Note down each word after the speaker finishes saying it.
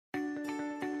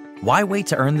Why wait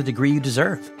to earn the degree you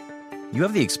deserve? You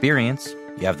have the experience,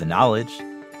 you have the knowledge.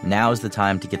 Now is the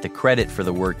time to get the credit for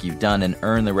the work you've done and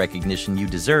earn the recognition you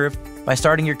deserve by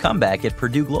starting your comeback at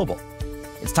Purdue Global.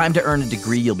 It's time to earn a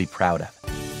degree you'll be proud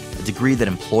of, a degree that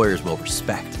employers will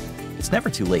respect. It's never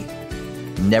too late.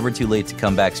 Never too late to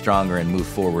come back stronger and move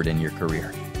forward in your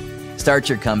career. Start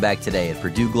your comeback today at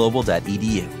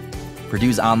purdueglobal.edu,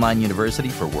 Purdue's online university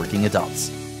for working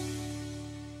adults.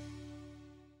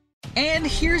 And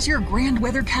here's your grand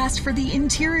weathercast for the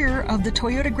interior of the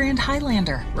Toyota Grand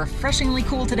Highlander. Refreshingly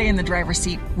cool today in the driver's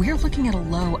seat. We're looking at a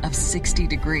low of 60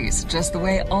 degrees, just the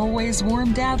way always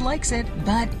warm Dad likes it.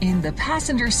 But in the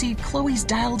passenger seat, Chloe's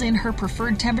dialed in her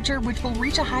preferred temperature, which will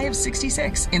reach a high of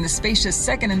 66. In the spacious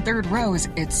second and third rows,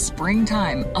 it's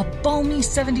springtime. A balmy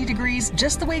 70 degrees,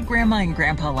 just the way Grandma and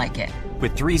Grandpa like it.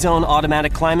 With 3-zone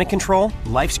automatic climate control,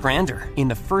 life's grander in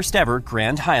the first ever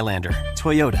Grand Highlander.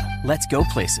 Toyota, let's go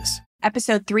places.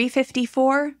 Episode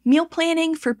 354, Meal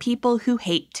Planning for People Who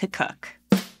Hate to Cook.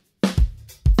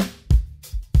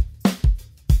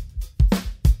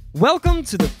 Welcome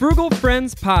to the Frugal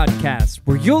Friends podcast,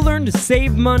 where you'll learn to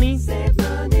save money,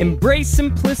 embrace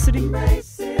simplicity,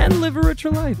 and live a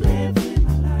richer life.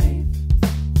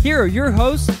 Here are your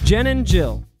hosts, Jen and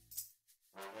Jill.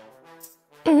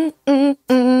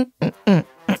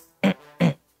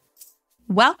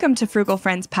 Welcome to Frugal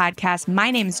Friends podcast.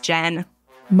 My name's Jen.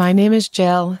 My name is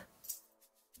Jill.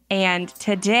 And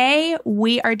today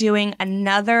we are doing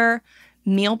another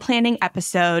meal planning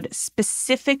episode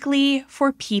specifically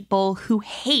for people who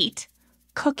hate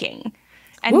cooking.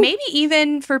 And maybe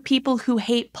even for people who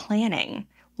hate planning.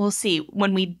 We'll see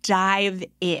when we dive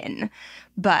in.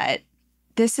 But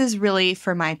this is really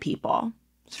for my people.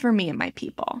 It's for me and my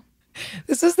people.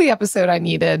 This is the episode I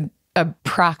needed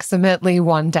approximately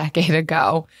 1 decade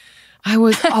ago. I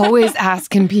was always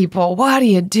asking people, what do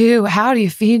you do? How do you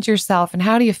feed yourself? And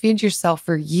how do you feed yourself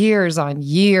for years on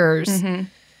years? Mm-hmm.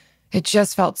 It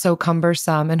just felt so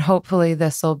cumbersome. And hopefully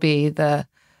this will be the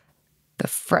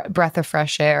breath of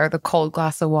fresh air, the cold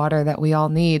glass of water that we all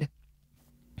need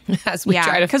as we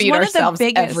try to feed ourselves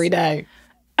every day.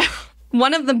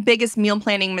 One of the biggest meal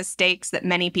planning mistakes that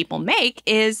many people make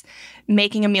is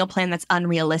making a meal plan that's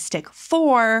unrealistic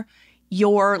for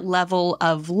your level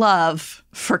of love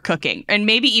for cooking and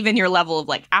maybe even your level of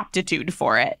aptitude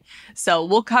for it. So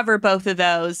we'll cover both of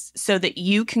those so that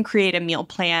you can create a meal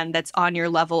plan that's on your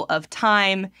level of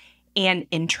time and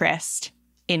interest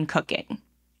in cooking.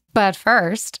 But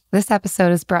first, this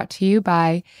episode is brought to you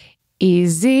by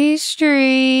Easy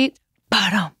Street.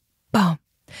 Ba-dum, boom.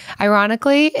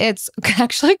 Ironically, it's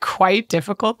actually quite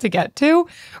difficult to get to,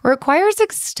 requires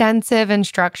extensive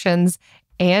instructions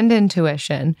and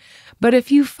intuition. But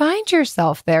if you find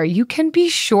yourself there, you can be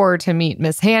sure to meet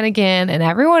Miss Hannigan and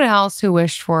everyone else who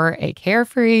wished for a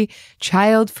carefree,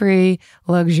 child-free,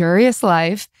 luxurious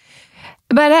life.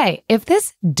 But hey, if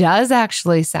this does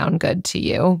actually sound good to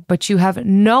you, but you have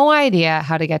no idea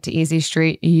how to get to Easy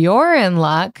Street, you're in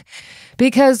luck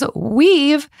because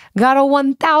we've got a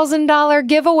 $1,000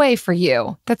 giveaway for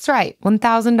you. That's right,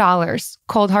 $1,000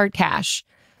 cold hard cash.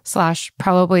 /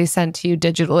 probably sent to you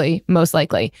digitally, most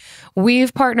likely.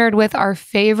 We've partnered with our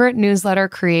favorite newsletter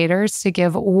creators to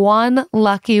give one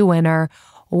lucky winner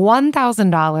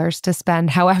 $1,000 to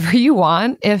spend however you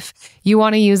want. If you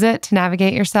want to use it to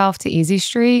navigate yourself to Easy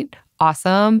Street,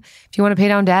 awesome. If you want to pay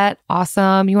down debt,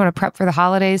 awesome. You want to prep for the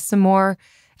holidays some more,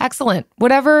 excellent.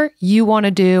 Whatever you want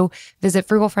to do, visit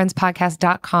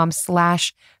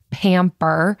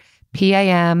frugalfriendspodcast.com/pamper,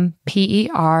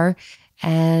 PAMPER,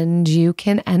 and you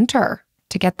can enter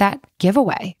to get that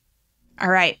giveaway. All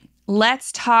right,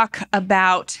 let's talk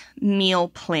about meal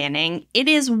planning. It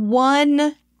is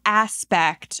one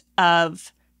aspect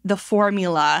of the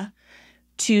formula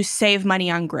to save money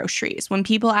on groceries. When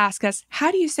people ask us,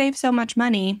 how do you save so much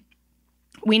money?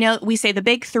 We say the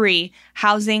big three: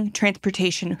 housing,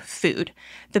 transportation, food.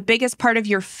 The biggest part of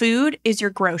your food is your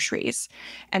groceries.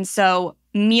 And so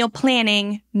meal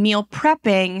planning, meal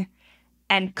prepping,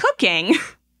 and cooking,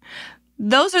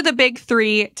 those are the big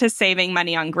three to saving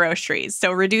money on groceries.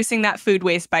 So reducing that food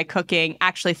waste by cooking,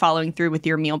 actually following through with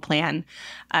your meal plan.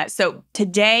 So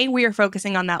today we are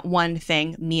focusing on that one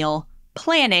thing, meal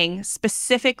planning,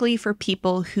 specifically for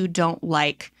people who don't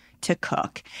like to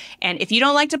cook. And if you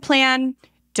don't like to plan,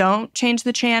 don't change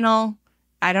the channel.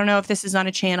 I don't know if this is on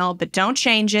a channel, but don't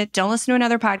change it. Don't listen to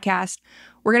another podcast.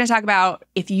 We're going to talk about,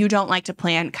 if you don't like to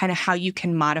plan, kind of how you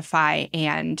can modify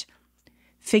and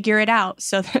figure it out.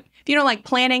 So that if you don't like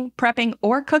planning, prepping,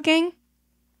 or cooking,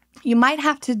 you might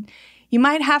have to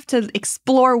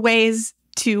explore ways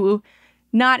to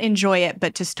not enjoy it,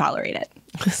 but just tolerate it.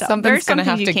 So Something's going to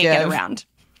have to give. Get around.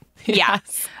 Yeah.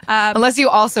 Yes. Unless you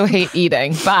also hate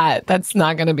eating, but that's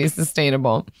not going to be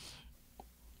sustainable.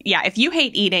 Yeah, if you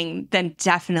hate eating, then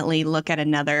definitely look at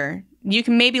another. You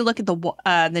can maybe look at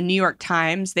the New York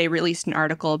Times. They released an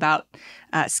article about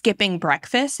skipping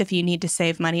breakfast if you need to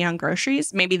save money on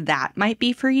groceries. Maybe that might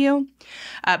be for you.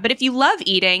 But if you love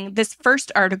eating, this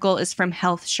first article is from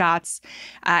Health Shots,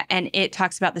 and it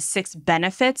talks about the 6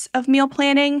 benefits of meal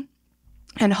planning.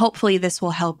 And hopefully this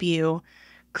will help you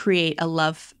create a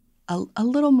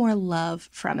little more love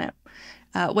from it.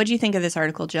 What do you think of this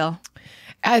article, Jill?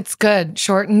 It's good,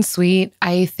 short and sweet.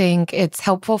 I think it's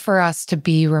helpful for us to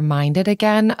be reminded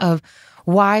again of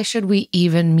why should we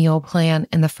even meal plan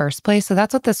in the first place. So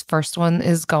that's what this first one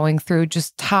is going through,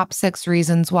 just top 6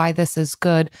 reasons why this is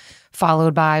good,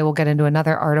 followed by we'll get into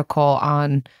another article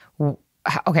on,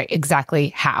 okay, exactly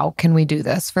how can we do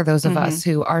this for those of us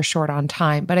who are short on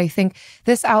time. But I think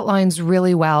this outlines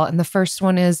really well. And the first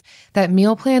one is that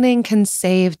meal planning can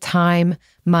save time,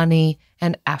 money,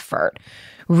 and effort.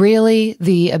 Really,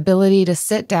 the ability to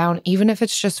sit down, even if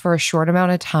it's just for a short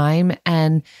amount of time,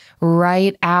 and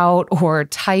write out or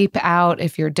type out,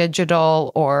 if you're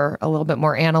digital or a little bit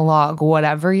more analog,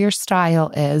 whatever your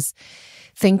style is,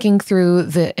 thinking through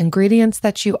the ingredients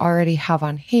that you already have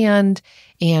on hand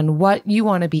and what you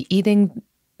want to be eating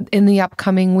in the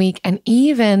upcoming week, and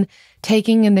even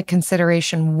taking into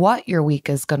consideration what your week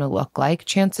is going to look like.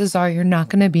 Chances are you're not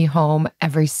going to be home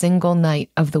every single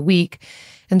night of the week.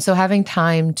 And so having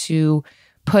time to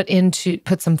put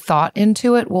some thought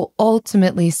into it will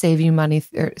ultimately save you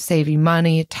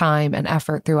money, time, and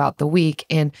effort throughout the week,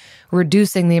 in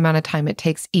reducing the amount of time it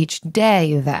takes each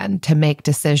day then to make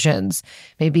decisions,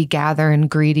 maybe gather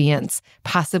ingredients,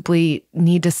 possibly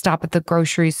need to stop at the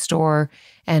grocery store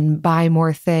and buy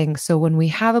more things. So when we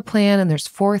have a plan and there's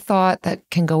forethought that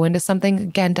can go into something,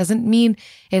 again, doesn't mean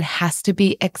it has to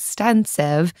be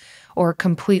extensive or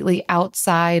completely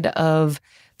outside of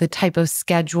the type of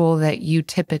schedule that you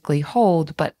typically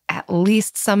hold, but at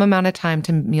least some amount of time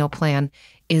to meal plan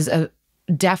is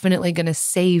definitely going to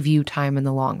save you time in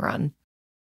the long run.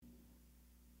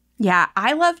 Yeah,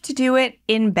 I love to do it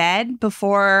in bed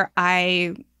before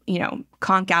I,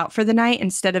 conk out for the night.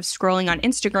 Instead of scrolling on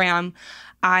Instagram,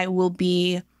 I will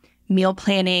be meal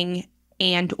planning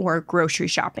and or grocery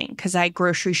shopping, because I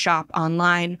grocery shop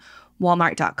online,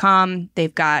 Walmart.com.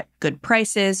 They've got good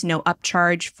prices, no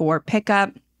upcharge for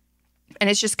pickup. And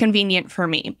it's just convenient for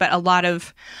me. But a lot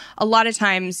of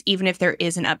times, even if there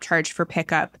is an upcharge for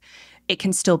pickup, it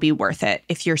can still be worth it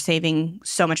if you're saving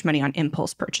so much money on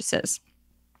impulse purchases.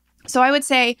 So I would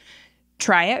say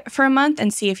try it for a month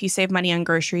and see if you save money on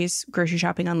grocery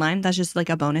shopping online. That's just like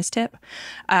a bonus tip.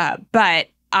 But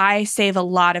I save a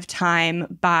lot of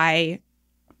time by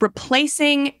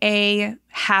replacing a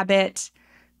habit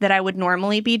that I would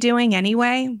normally be doing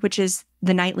anyway, which is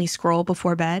the nightly scroll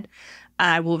before bed.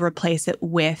 I will replace it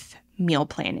with meal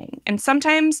planning. And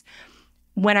sometimes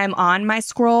when I'm on my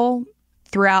scroll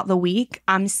throughout the week,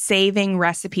 I'm saving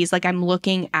recipes. Like I'm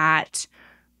looking at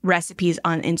recipes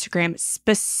on Instagram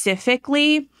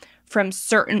specifically from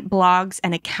certain blogs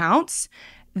and accounts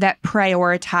that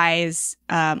prioritize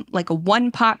like a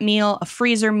 1-pot meal, a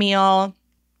freezer meal,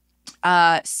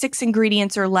 6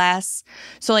 ingredients or less.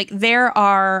 So like there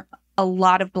are a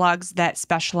lot of blogs that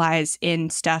specialize in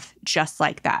stuff just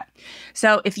like that.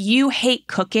 So if you hate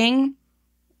cooking,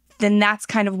 then that's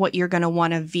kind of what you're going to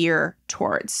want to veer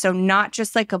towards. So not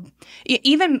just like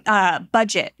even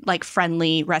budget, like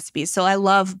friendly recipes. So I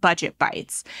love Budget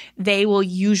Bites. They will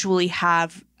usually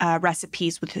have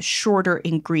recipes with a shorter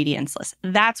ingredients list.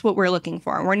 That's what we're looking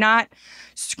for. We're not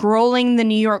scrolling the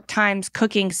New York Times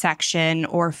cooking section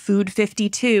or Food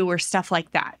 52 or stuff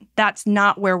like that. That's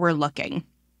not where we're looking.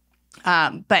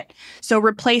 But so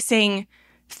replacing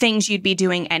things you'd be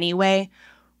doing anyway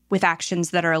with actions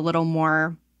that are a little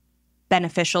more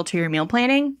beneficial to your meal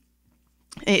planning,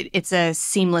 it's a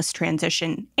seamless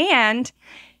transition. And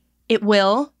it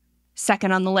will,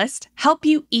 second on the list, help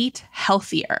you eat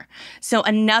healthier. So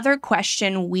another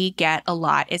question we get a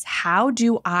lot is, how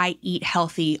do I eat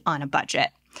healthy on a budget?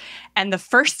 And the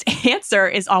first answer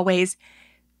is always,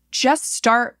 just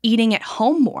start eating at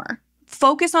home more.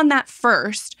 Focus on that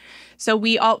first. So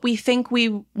we think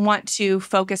we want to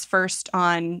focus first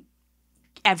on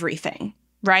everything,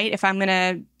 right? If I'm going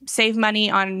to save money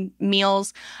on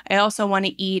meals, I also want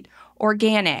to eat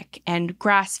organic and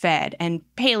grass-fed and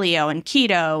paleo and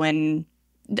keto and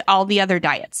all the other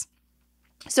diets.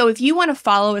 So if you want to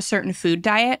follow a certain food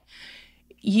diet,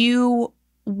 you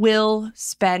will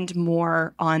spend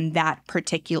more on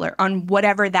on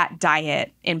whatever that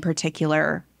diet in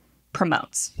particular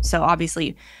promotes. So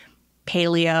obviously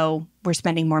paleo, we're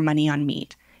spending more money on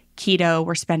meat. keto,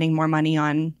 we're spending more money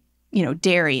on,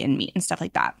 dairy and meat and stuff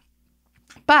like that.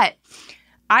 But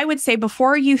I would say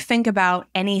before you think about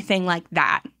anything like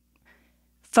that,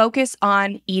 focus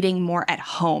on eating more at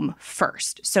home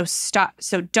first.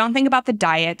 So don't think about the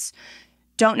diets.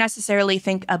 Don't necessarily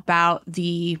think about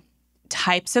the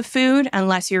types of food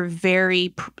unless you're very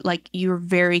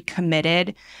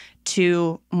committed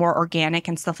to more organic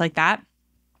and stuff like that.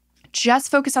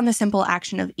 Just focus on the simple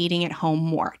action of eating at home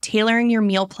more, tailoring your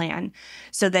meal plan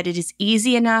so that it is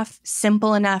easy enough,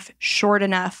 simple enough, short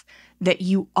enough that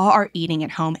you are eating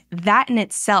at home. That in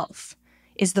itself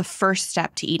is the first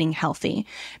step to eating healthy,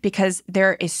 because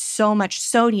there is so much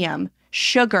sodium,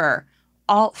 sugar,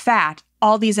 all fat,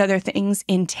 all these other things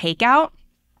in takeout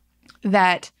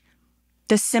that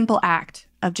the simple act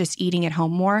of just eating at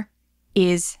home more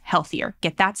is healthier.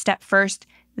 Get that step first,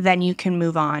 then you can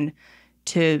move on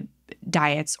to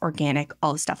diets, organic,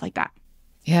 all the stuff like that.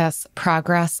 Yes,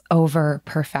 progress over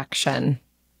perfection.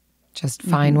 Just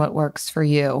find what works for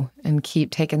you and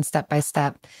keep taking step by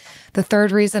step. The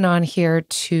third reason on here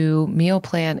to meal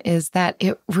plan is that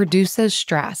it reduces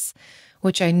stress,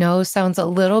 which I know sounds a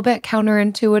little bit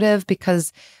counterintuitive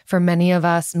because for many of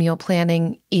us, meal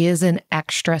planning is an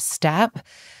extra step.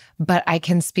 But I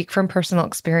can speak from personal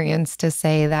experience to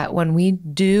say that when we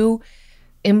do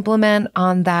implement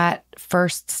on that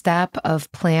first step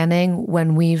of planning,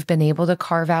 when we've been able to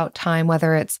carve out time,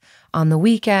 whether it's on the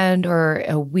weekend or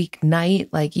a weeknight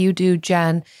like you do,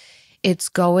 Jen, it's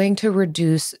going to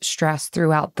reduce stress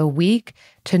throughout the week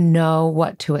to know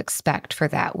what to expect for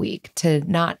that week, to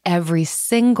not every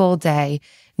single day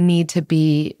need to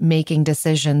be making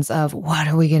decisions of what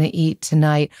are we going to eat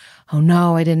tonight? Oh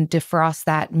no, I didn't defrost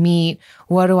that meat.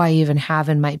 What do I even have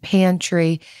in my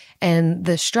pantry? And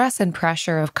the stress and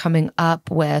pressure of coming up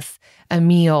with a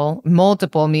meal,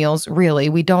 multiple meals, really,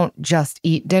 we don't just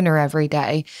eat dinner every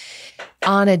day,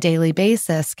 on a daily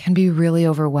basis can be really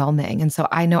overwhelming. And so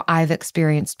I know I've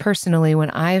experienced personally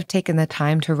when I've taken the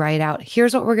time to write out,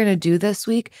 here's what we're going to do this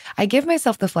week. I give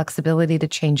myself the flexibility to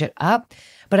change it up,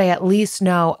 but I at least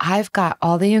know I've got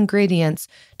all the ingredients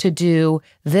to do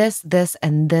this,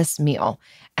 and this meal,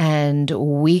 and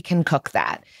we can cook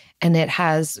that. And it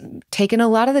has taken a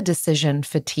lot of the decision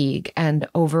fatigue and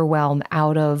overwhelm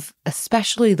out of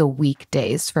especially the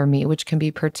weekdays for me, which can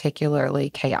be particularly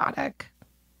chaotic.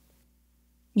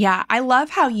 Yeah, I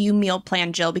love how you meal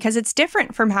plan, Jill, because it's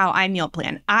different from how I meal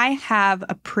plan. I have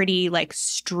a pretty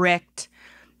strict,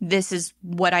 this is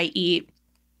what I eat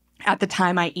at the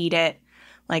time I eat it,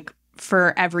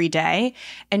 for every day.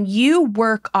 And you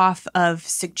work off of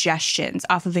suggestions,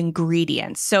 off of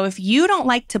ingredients. So if you don't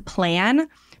like to plan,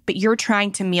 but you're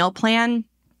trying to meal plan,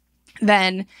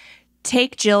 then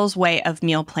take Jill's way of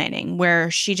meal planning,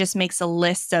 where she just makes a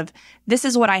list of, this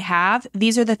is what I have.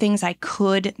 These are the things I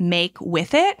could make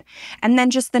with it. And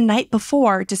then just the night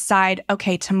before, decide,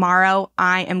 okay, tomorrow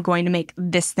I am going to make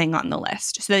this thing on the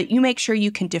list, so that you make sure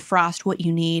you can defrost what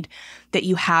you need, that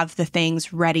you have the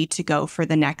things ready to go for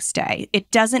the next day. It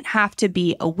doesn't have to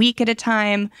be a week at a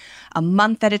time, a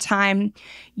month at a time.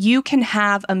 You can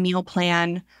have a meal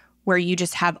plan where you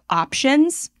just have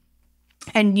options.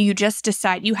 And you just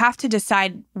decide, you have to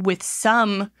decide with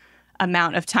some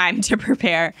amount of time to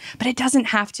prepare, but it doesn't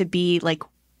have to be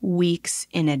weeks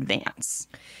in advance.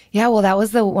 Yeah, well, that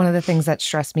was one of the things that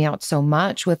stressed me out so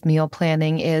much with meal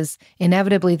planning is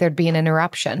inevitably there'd be an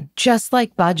interruption, just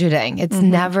like budgeting. It's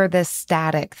never this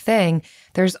static thing.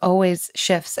 There's always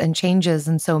shifts and changes.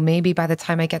 And so maybe by the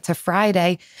time I get to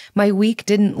Friday, my week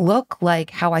didn't look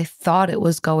like how I thought it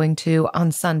was going to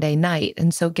on Sunday night.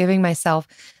 And so giving myself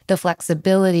the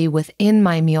flexibility within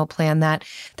my meal plan that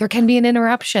there can be an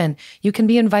interruption. You can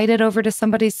be invited over to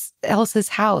somebody else's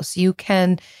house. You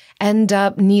can end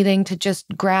up needing to just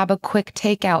grab a quick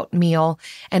takeout meal,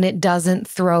 and it doesn't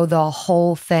throw the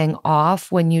whole thing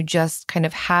off when you just kind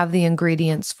of have the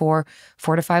ingredients for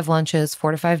 4 to 5 lunches,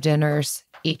 4 to 5 dinners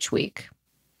each week.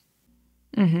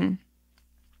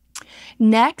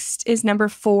 Next is number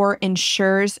 4,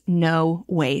 ensures no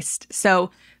waste.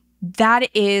 So that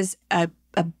is a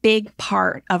big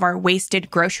part of our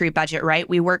wasted grocery budget, right?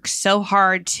 We work so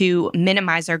hard to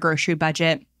minimize our grocery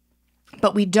budget,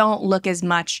 but we don't look as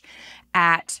much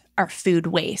at our food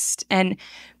waste. And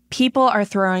people are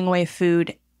throwing away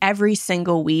food every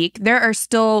single week. There are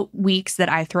still weeks that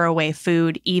I throw away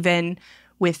food, even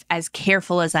with as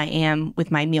careful as I am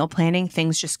with my meal planning.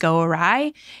 Things just go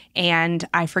awry and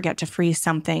I forget to freeze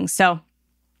something. So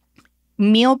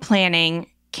meal planning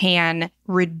can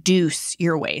reduce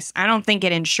your waste. I don't think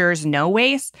it ensures no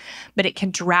waste, but it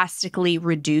can drastically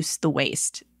reduce the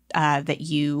waste that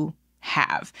you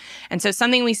have. And so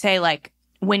something we say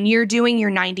when you're doing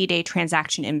your 90-day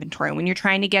transaction inventory, when you're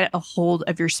trying to get a hold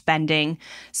of your spending,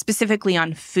 specifically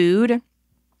on food,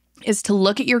 is to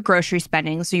look at your grocery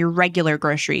spending, so your regular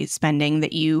grocery spending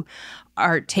that you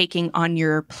are taking on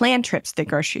your planned trips to the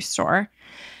grocery store.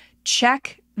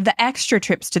 Check the extra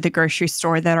trips to the grocery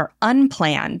store that are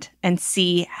unplanned and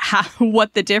see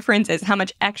what the difference is, how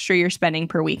much extra you're spending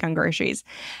per week on groceries.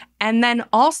 And then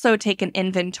also take an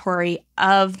inventory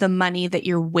of the money that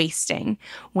you're wasting.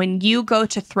 When you go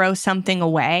to throw something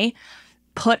away,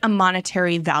 put a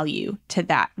monetary value to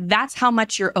that. That's how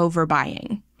much you're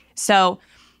overbuying. So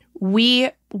we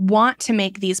want to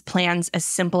make these plans as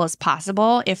simple as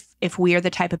possible if we are the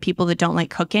type of people that don't like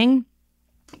cooking,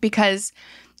 because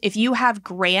if you have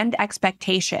grand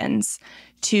expectations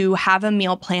to have a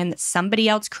meal plan that somebody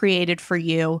else created for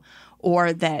you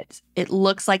or that it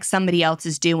looks like somebody else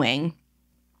is doing,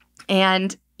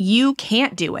 and you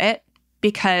can't do it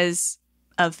because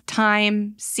of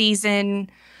time, season,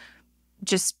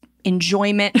 just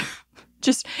enjoyment,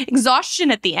 just exhaustion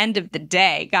at the end of the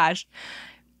day, gosh,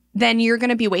 then you're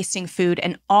going to be wasting food.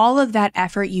 And all of that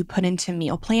effort you put into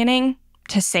meal planning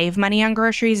to save money on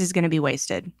groceries is going to be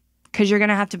wasted, because you're going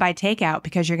to have to buy takeout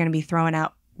because you're going to be throwing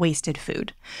out wasted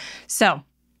food. So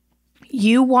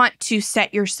you want to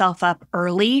set yourself up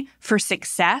early for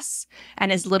success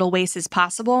and as little waste as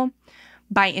possible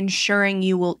by ensuring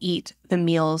you will eat the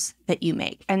meals that you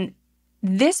make. And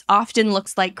this often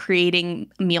looks like creating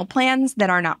meal plans that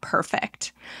are not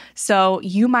perfect. So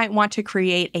you might want to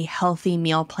create a healthy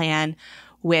meal plan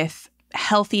with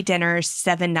healthy dinners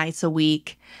 7 nights a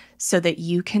week so that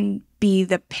you can be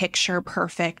the picture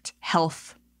perfect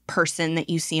health person that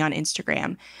you see on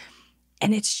Instagram.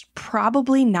 And it's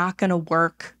probably not going to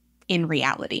work in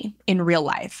reality, in real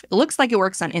life. It looks like it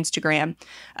works on Instagram,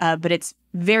 but it's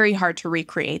very hard to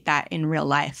recreate that in real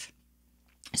life.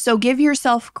 So give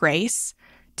yourself grace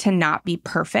to not be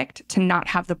perfect, to not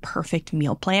have the perfect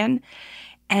meal plan,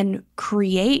 and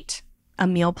create a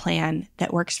meal plan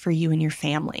that works for you and your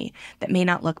family that may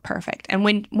not look perfect. And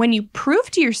when you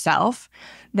prove to yourself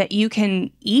that you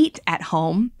can eat at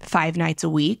home 5 nights a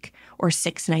week or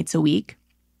 6 nights a week,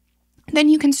 then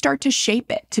you can start to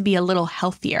shape it to be a little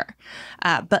healthier.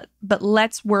 But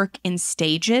let's work in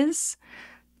stages,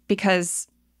 because,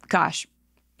 gosh,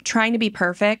 trying to be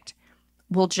perfect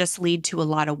will just lead to a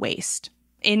lot of waste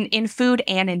in food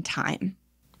and in time.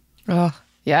 Oh,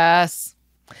 yes.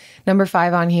 Number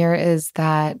 5 on here is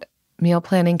that meal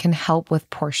planning can help with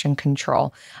portion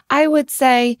control. I would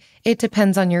say it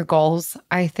depends on your goals.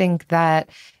 I think that,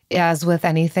 as with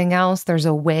anything else, there's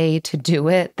a way to do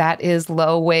it that is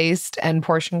low waste and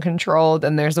portion controlled,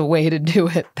 and there's a way to do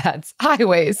it that's high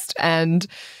waste and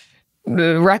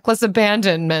reckless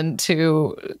abandonment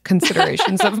to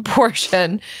considerations of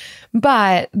portion.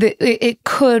 But it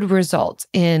could result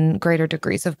in greater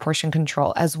degrees of portion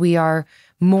control as we are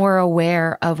more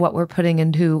aware of what we're putting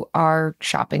into our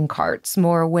shopping carts,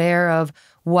 more aware of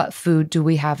what food do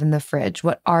we have in the fridge,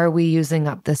 what are we using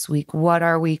up this week, what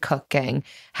are we cooking,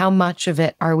 how much of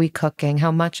it are we cooking,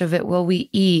 how much of it will we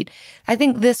eat. I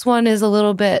think this one is a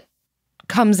little bit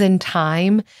comes in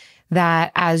time,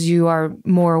 that as you are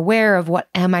more aware of what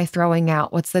am I throwing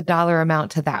out, what's the dollar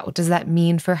amount to that, what does that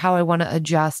mean for how I want to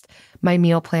adjust my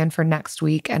meal plan for next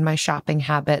week and my shopping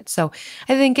habits. So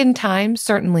I think in time,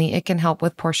 certainly it can help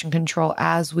with portion control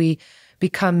as we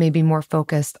become maybe more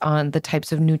focused on the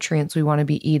types of nutrients we want to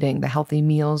be eating, the healthy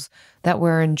meals that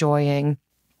we're enjoying.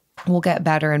 We'll get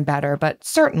better and better. But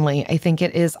certainly I think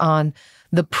it is on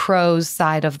the pros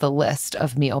side of the list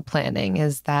of meal planning,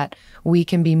 is that we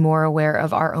can be more aware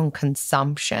of our own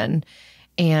consumption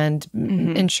and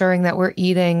ensuring that we're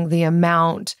eating the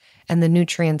amount and the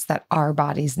nutrients that our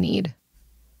bodies need.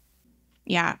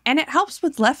 Yeah. And it helps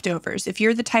with leftovers. If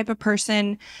you're the type of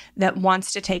person that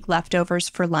wants to take leftovers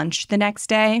for lunch the next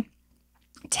day,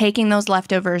 taking those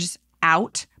leftovers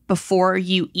out before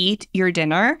you eat your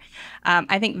dinner,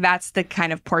 I think that's the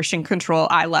kind of portion control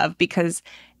I love, because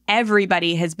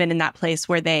everybody has been in that place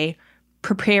where they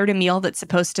prepared a meal that's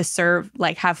supposed to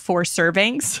have 4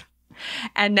 servings.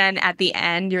 And then at the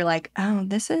end, you're like, oh,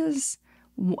 this is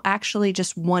actually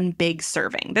just one big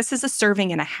serving. This is a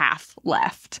serving and a half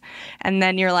left. And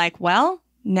then you're like, well,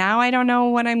 now I don't know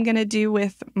what I'm going to do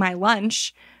with my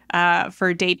lunch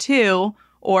for day 2.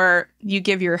 Or you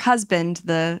give your husband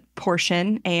the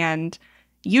portion and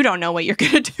you don't know what you're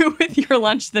going to do with your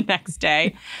lunch the next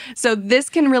day. So this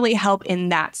can really help in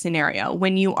that scenario.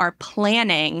 When you are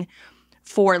planning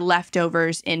for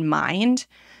leftovers in mind,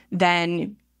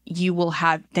 then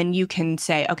you can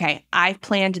say, okay, I've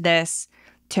planned this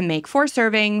to make 4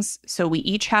 servings. So we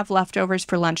each have leftovers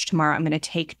for lunch tomorrow. I'm going to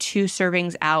take 2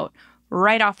 servings out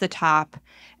right off the top.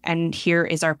 And here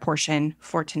is our portion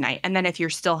for tonight. And then if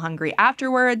you're still hungry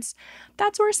afterwards,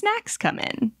 that's where snacks come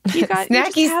in. You got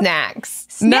snacky snacks.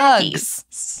 Nugs.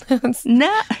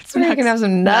 Nugs. So you can have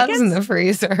some nugs in the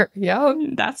freezer. Yep.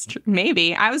 That's true.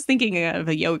 Maybe. I was thinking of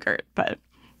a yogurt, but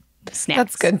snacks.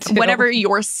 That's good too. Whatever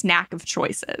your snack of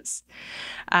choice is.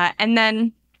 And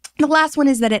then the last one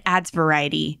is that it adds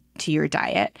variety to your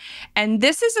diet. And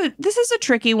this is a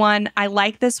tricky one. I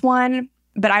like this one,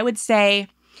 but I would say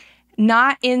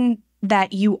not in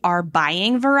that you are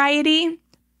buying variety,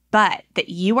 but that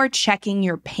you are checking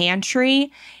your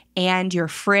pantry and your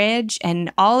fridge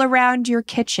and all around your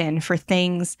kitchen for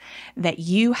things that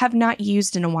you have not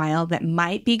used in a while that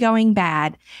might be going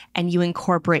bad, and you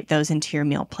incorporate those into your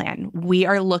meal plan. We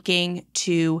are looking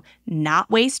to not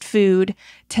waste food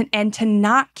and to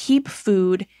not keep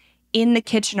food in the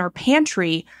kitchen or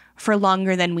pantry for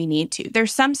longer than we need to.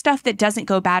 There's some stuff that doesn't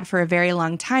go bad for a very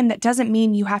long time. That doesn't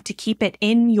mean you have to keep it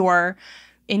in your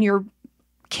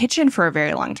kitchen for a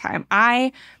very long time.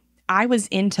 I was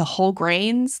into whole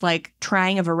grains, like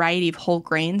trying a variety of whole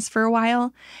grains for a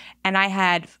while, and I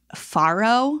had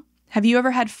farro. Have you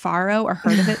ever had farro or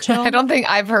heard of it, Jill? I don't think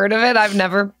I've heard of it. I've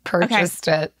never purchased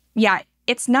it. Yeah,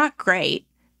 it's not great.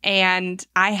 And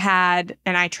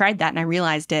I tried that and I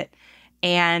realized it.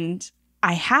 And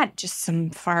I had just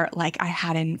some I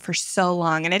hadn't for so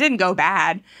long, and it didn't go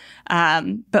bad.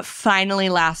 But finally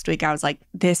last week I was like,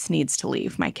 this needs to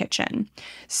leave my kitchen.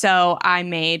 So I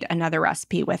made another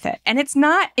recipe with it. And it's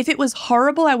not, if it was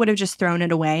horrible, I would have just thrown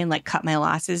it away and like cut my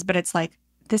losses. But it's like,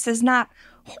 this is not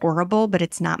horrible, but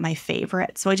it's not my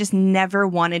favorite. So I just never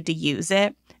wanted to use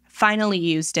it. Finally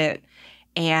used it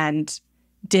and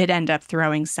did end up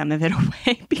throwing some of it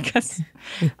away because,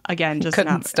 again, just I'm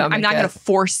not going to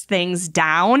force things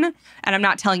down, and I'm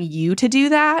not telling you to do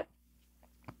that,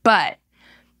 but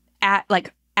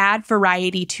add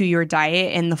variety to your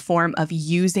diet in the form of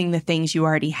using the things you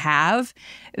already have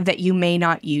that you may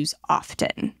not use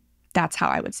often. That's how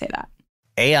I would say that.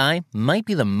 AI might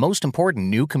be the most important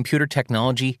new computer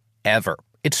technology ever.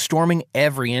 It's storming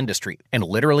every industry, and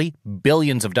literally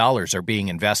billions of dollars are being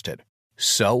invested.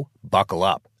 So, buckle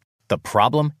up. The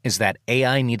problem is that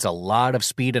AI needs a lot of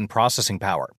speed and processing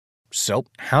power. So,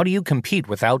 how do you compete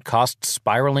without costs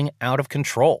spiraling out of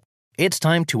control? It's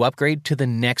time to upgrade to the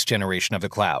next generation of the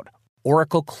cloud,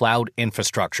 Oracle Cloud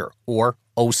Infrastructure, or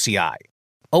OCI.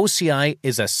 OCI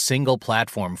is a single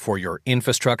platform for your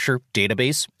infrastructure,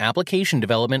 database, application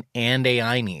development, and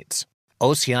AI needs.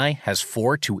 OCI has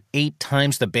 4 to 8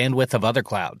 times the bandwidth of other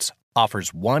clouds,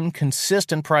 offers one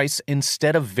consistent price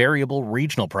instead of variable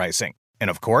regional pricing. And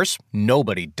of course,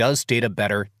 nobody does data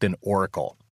better than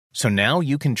Oracle. So now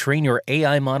you can train your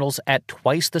AI models at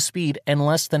twice the speed and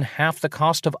less than half the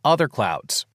cost of other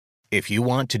clouds. If you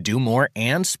want to do more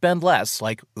and spend less,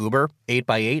 like Uber,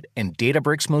 8x8, and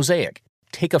Databricks Mosaic,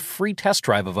 take a free test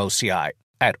drive of OCI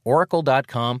at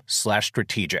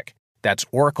oracle.com/strategic. That's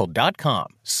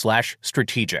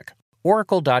oracle.com/strategic.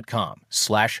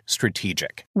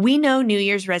 oracle.com/strategic. We know New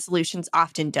Year's resolutions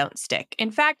often don't stick. In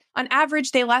fact, on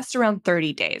average, they last around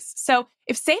 30 days. So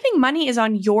if saving money is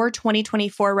on your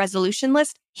 2024 resolution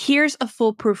list, here's a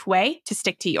foolproof way to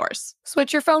stick to yours.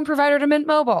 Switch your phone provider to Mint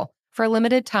Mobile. For a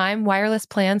limited time, wireless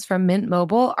plans from Mint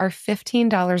Mobile are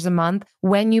 $15 a month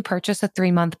when you purchase a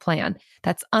 3-month plan.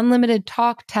 That's unlimited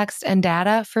talk, text, and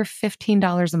data for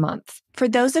 $15 a month. For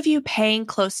those of you paying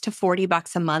close to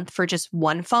 $40 a month for just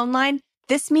one phone line,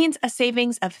 this means a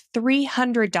savings of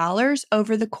 $300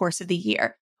 over the course of the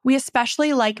year. We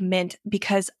especially like Mint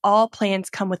because all plans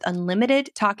come with unlimited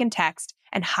talk and text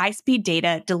and high-speed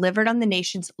data delivered on the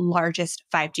nation's largest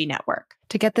 5G network.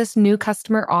 To get this new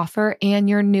customer offer and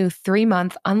your new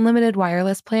 3-month unlimited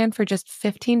wireless plan for just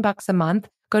 $15 a month,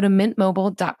 go to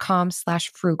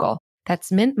mintmobile.com/frugal. That's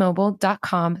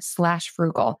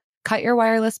mintmobile.com/frugal. Cut your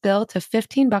wireless bill to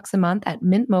 $15 a month at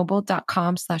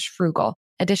mintmobile.com/frugal.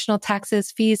 Additional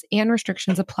taxes, fees, and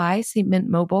restrictions apply. See Mint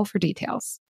Mobile for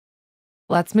details.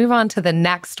 Let's move on to the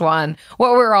next one.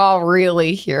 What we're all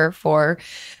really here for.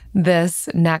 This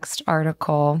next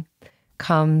article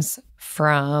comes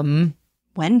from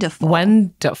Wonderful.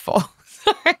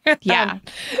 Yeah,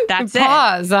 that's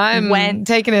Pause. I'm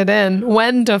taking it in.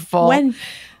 Wonderful.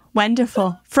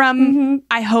 Wonderful. From,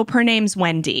 I hope her name's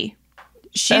Wendy.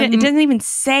 It doesn't even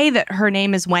say that her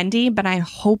name is Wendy, but I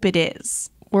hope it is.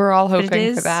 We're all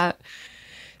hoping for that.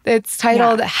 It's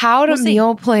titled How to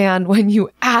Meal Plan When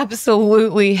You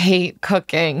Absolutely Hate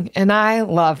Cooking. And I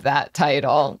love that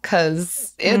title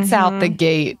because it's out the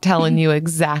gate telling you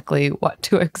exactly what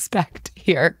to expect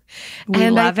here.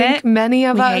 I think many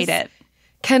of us hate it.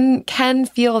 can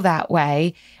feel that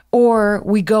way. Or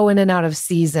we go in and out of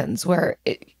seasons where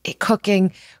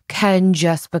cooking can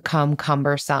just become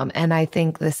cumbersome. And I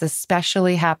think this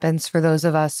especially happens for those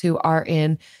of us who are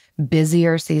in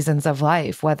busier seasons of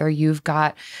life, whether you've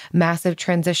got massive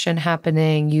transition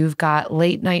happening, you've got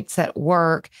late nights at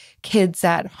work, kids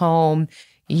at home,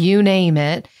 you name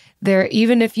it. There,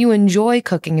 even if you enjoy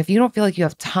cooking, if you don't feel like you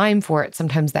have time for it,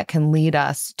 sometimes that can lead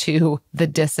us to the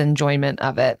disenjoyment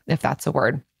of it, if that's a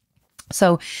word.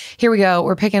 So here we go.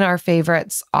 We're picking our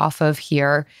favorites off of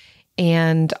here,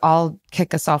 and I'll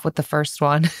kick us off with the first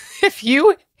one. If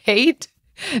you hate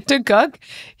to cook,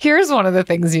 here's one of the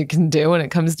things you can do when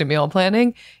it comes to meal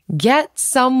planning. Get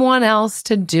someone else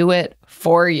to do it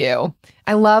for you.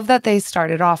 I love that they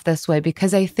started off this way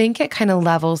because I think it kind of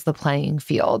levels the playing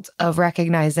field of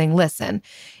recognizing, listen,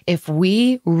 if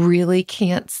we really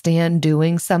can't stand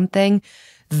doing something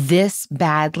this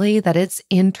badly that it's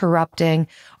interrupting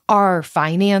our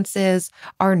finances,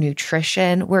 our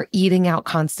nutrition, we're eating out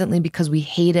constantly because we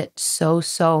hate it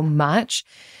so much,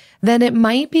 then it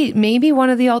might be maybe one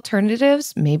of the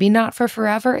alternatives, maybe not for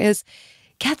forever, is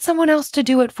get someone else to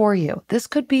do it for you. This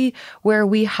could be where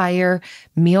we hire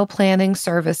meal planning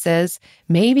services,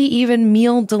 maybe even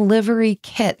meal delivery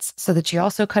kits so that you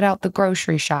also cut out the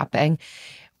grocery shopping,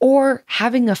 or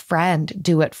having a friend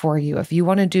do it for you if you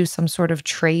want to do some sort of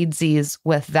tradesies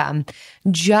with them,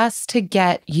 just to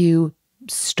get you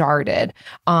started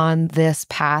on this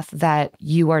path that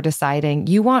you are deciding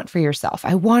you want for yourself.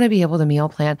 I want to be able to meal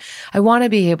plan. I want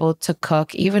to be able to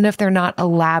cook, even if they're not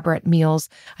elaborate meals.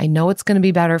 I know it's going to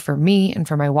be better for me and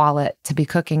for my wallet to be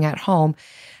cooking at home.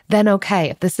 Then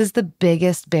okay, if this is the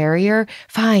biggest barrier,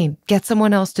 fine, get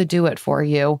someone else to do it for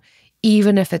you,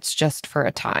 even if it's just for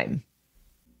a time.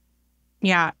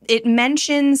 Yeah, it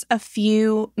mentions a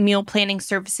few meal planning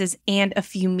services and a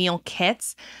few meal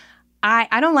kits.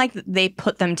 I don't like that they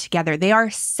put them together. They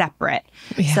are separate.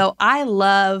 Yeah. So I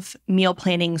love meal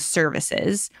planning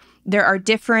services. There are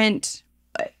different,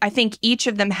 I think each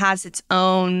of them has its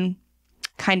own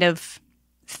kind of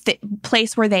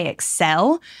place where they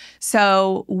excel.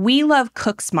 So we love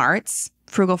Cook Smarts,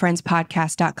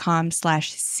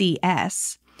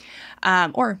 frugalfriendspodcast.com/CS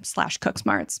or /Cook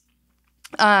Smarts.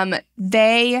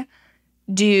 They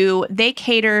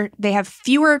have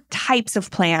fewer types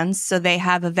of plans. So they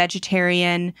have a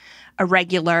vegetarian, a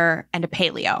regular, and a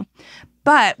paleo.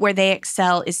 But where they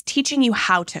excel is teaching you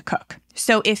how to cook.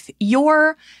 So if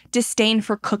your disdain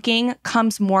for cooking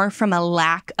comes more from a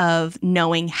lack of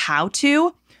knowing how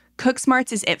to, Cook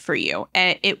Smarts is it for you.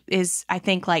 And it is, I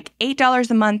think, like $8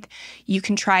 a month. You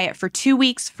can try it for 2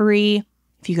 weeks free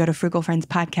if you go to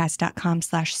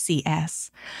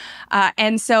frugalfriendspodcast.com/CS.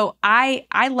 And so I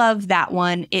love that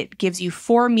one. It gives you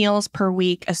 4 meals per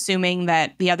week, assuming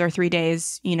that the other 3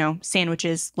 days,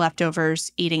 sandwiches,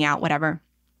 leftovers, eating out, whatever.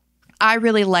 I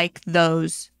really like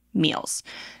those meals.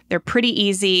 They're pretty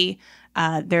easy.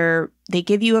 They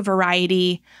give you a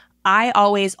variety. I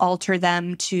always alter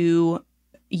them to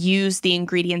use the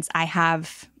ingredients I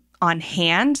have on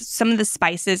hand. Some of the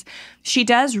spices, she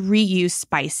does reuse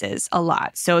spices a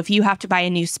lot. So if you have to buy a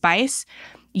new spice,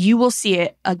 you will see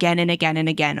it again and again and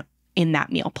again in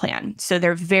that meal plan. So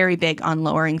they're very big on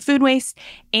lowering food waste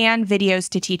and videos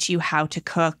to teach you how to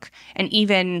cook and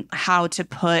even how to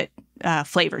put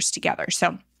flavors together.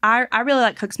 So I really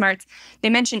like Cook Smarts. They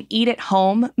mention eat at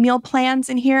home meal plans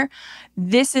in here.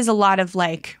 This is a lot of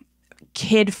like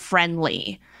kid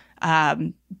friendly,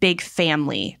 big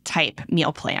family type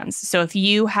meal plans. So if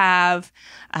you have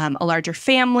a larger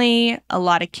family, a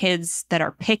lot of kids that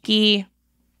are picky,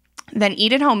 then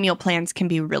eat at home meal plans can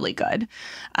be really good.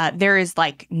 There is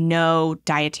like no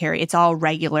dietary, it's all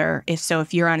regular.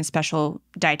 If you're on a special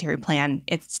dietary plan,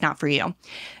 it's not for you.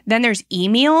 Then there's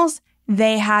e-meals.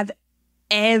 They have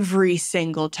every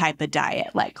single type of diet,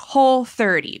 like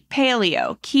Whole30,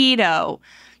 paleo, keto,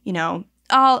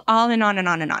 all and on and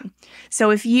on and on.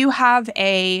 So if you have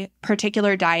a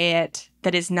particular diet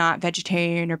that is not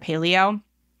vegetarian or paleo,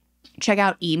 check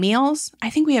out e-meals. I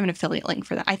think we have an affiliate link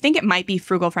for that. I think it might be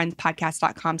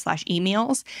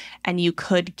frugalfriendspodcast.com/e-meals, and you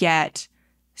could get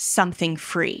something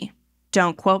free.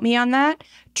 Don't quote me on that.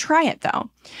 Try it though.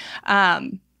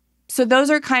 So those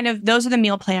are the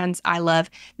meal plans I love.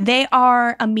 They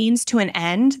are a means to an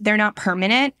end. They're not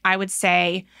permanent. I would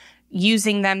say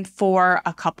using them for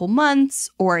a couple months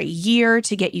or a year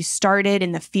to get you started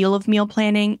in the feel of meal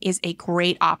planning is a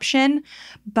great option.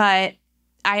 But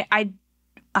I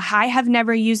have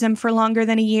never used them for longer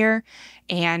than a year,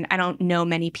 and I don't know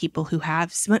many people who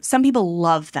have. Some people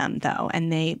love them though, and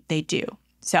they do.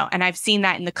 So, and I've seen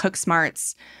that in the Cook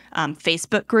Smarts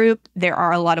Facebook group. There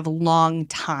are a lot of long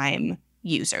time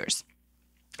users.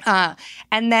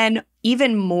 And then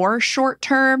even more short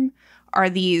term are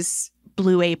these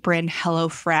Blue Apron,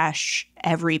 HelloFresh,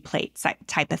 every plate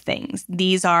type of things.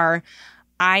 These are,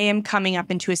 I am coming up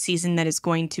into a season that is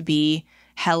going to be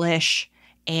hellish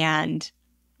and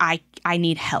I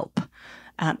need help.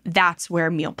 That's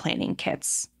where meal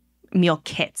kits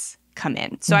come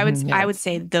in. So I would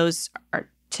say those are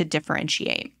to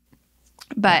differentiate.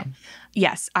 But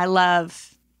yes, I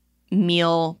love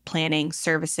meal planning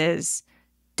services,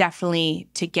 definitely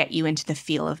to get you into the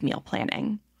feel of meal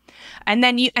planning. And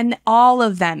then and all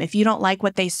of them, if you don't like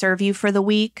what they serve you for the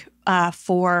week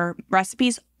for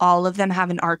recipes, all of them have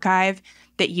an archive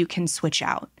that you can switch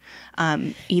out,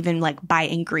 even like by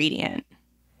ingredient.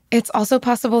 It's also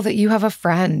possible that you have a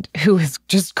friend who is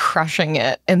just crushing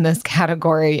it in this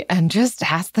category, and just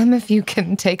ask them if you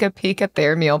can take a peek at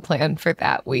their meal plan for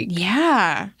that week.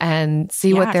 Yeah. And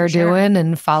see what they're doing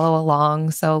and follow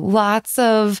along. So lots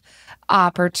of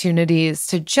opportunities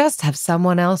to just have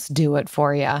someone else do it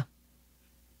for you.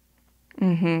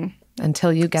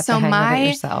 Until you get the hang of it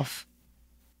yourself.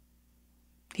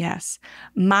 Yes.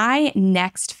 My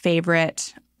next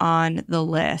favorite on the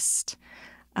list,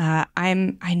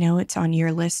 I know it's on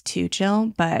your list too,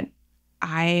 Jill, but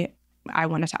I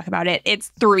want to talk about it.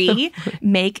 It's 3,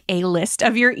 make a list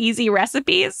of your easy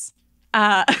recipes.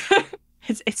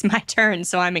 It's my turn,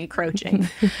 so I'm encroaching.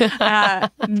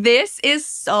 This is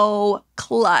so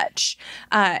clutch.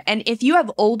 And if you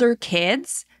have older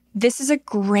kids, this is a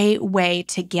great way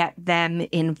to get them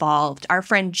involved. Our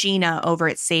friend Gina over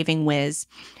at Saving Wiz,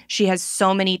 she has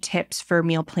so many tips for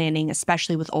meal planning,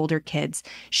 especially with older kids.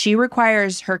 She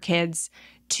requires her kids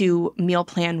to meal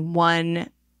plan 1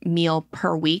 meal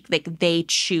per week. Like, they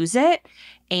choose it.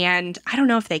 And I don't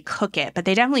know if they cook it, but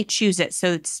they definitely choose it.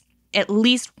 So it's at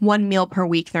least 1 meal per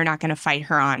week they're not going to fight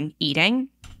her on eating.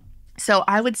 So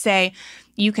I would say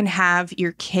you can have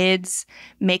your kids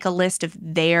make a list of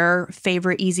their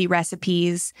favorite easy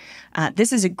recipes.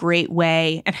 This is a great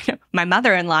way. And my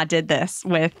mother-in-law did this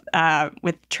with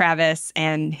Travis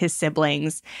and his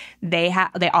siblings. They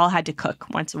all had to cook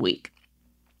once a week.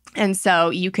 And so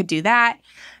you could do that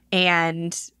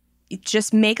and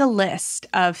just make a list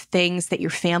of things that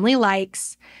your family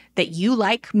likes, that you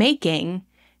like making,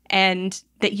 and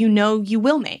that you know you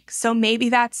will make. So maybe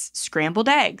that's scrambled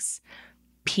eggs,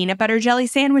 peanut butter jelly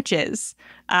sandwiches,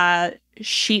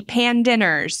 sheet pan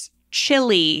dinners,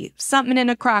 chili, something in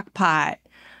a crock pot.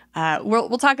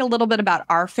 We'll talk a little bit about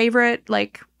our favorite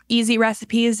like easy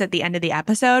recipes at the end of the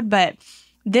episode, but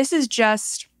this is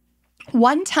just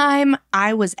one time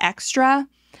I was extra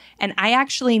and I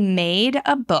actually made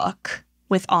a book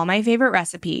with all my favorite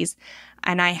recipes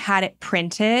and I had it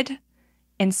printed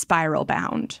and spiral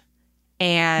bound.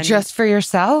 And just for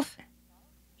yourself?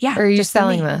 Yeah. Or are you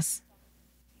selling this?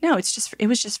 No, it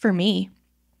was just for me.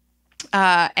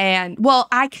 And well,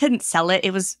 I couldn't sell it.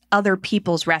 It was other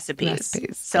people's recipes.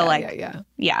 So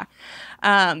yeah.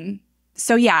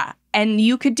 So yeah. And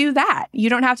you could do that. You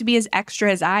don't have to be as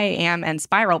extra as I am and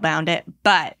spiral bound it,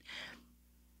 but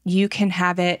you can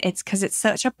have it. It's because it's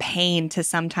such a pain to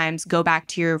sometimes go back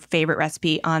to your favorite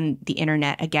recipe on the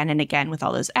internet again and again with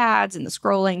all those ads and the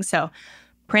scrolling. So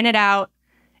print it out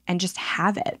and just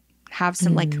have it. Have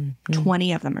some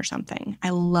 20 of them or something. I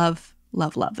love,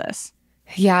 love, love this.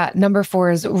 Yeah. Number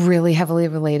 4 is really heavily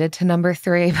related to number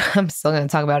 3, but I'm still going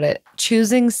to talk about it.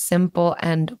 Choosing simple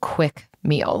and quick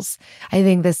meals. I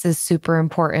think this is super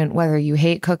important, whether you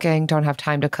hate cooking, don't have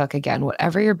time to cook, again,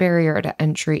 whatever your barrier to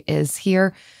entry is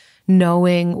here,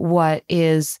 knowing what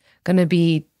is going to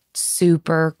be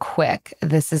super quick.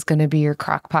 This is going to be your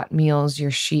crockpot meals, your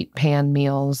sheet pan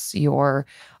meals, your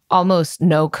almost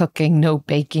no cooking, no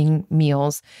baking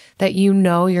meals that you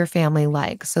know your family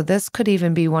likes. So this could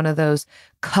even be one of those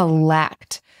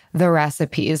collect the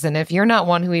recipes. And if you're not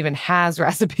one who even has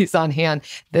recipes on hand,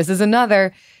 this is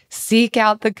another. Seek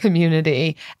out the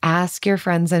community. Ask your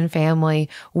friends and family,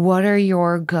 what are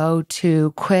your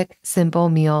go-to quick, simple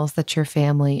meals that your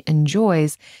family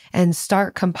enjoys? And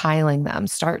start compiling them.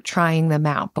 Start trying them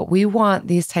out. But we want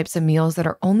these types of meals that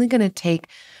are only going to take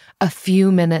a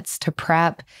few minutes to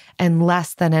prep and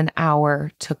less than an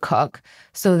hour to cook.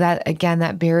 So that, again,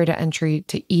 that barrier to entry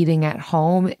to eating at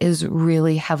home is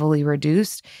really heavily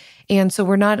reduced. And so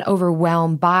we're not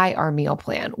overwhelmed by our meal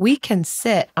plan. We can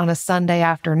sit on a Sunday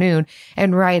afternoon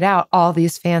and write out all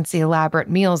these fancy, elaborate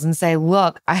meals and say,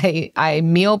 look, I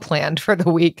meal planned for the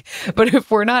week. But if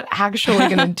we're not actually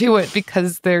going to do it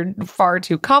because they're far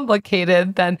too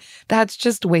complicated, then that's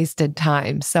just wasted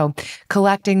time. So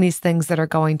collecting these things that are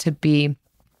going to be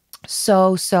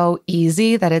so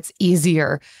easy that it's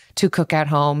easier to cook at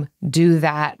home, do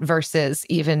that versus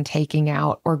even taking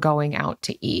out or going out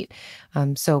to eat.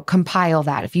 So compile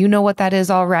that. If you know what that is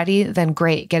already, then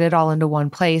great, get it all into one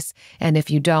place. And if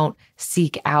you don't,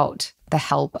 seek out the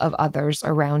help of others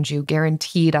around you.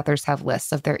 Guaranteed others have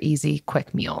lists of their easy,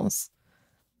 quick meals.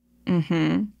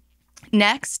 Mm-hmm.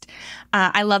 Next,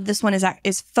 I love this one,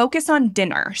 is focus on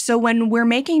dinner. So when we're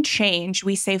making change,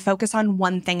 we say focus on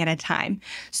one thing at a time.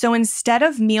 So instead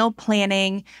of meal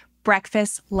planning,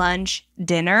 breakfast, lunch,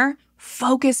 dinner,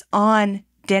 focus on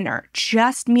dinner.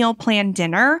 Just meal plan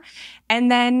dinner and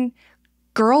then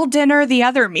girl dinner the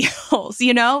other meals,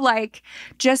 like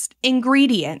just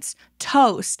ingredients,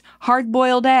 toast,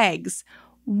 hard-boiled eggs,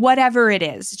 whatever it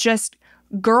is. Just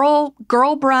girl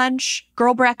brunch,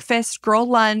 girl breakfast, girl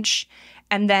lunch,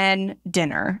 and then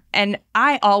dinner. And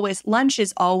lunch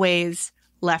is always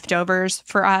leftovers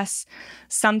for us.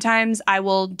 Sometimes I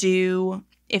will do,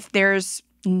 if there's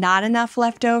not enough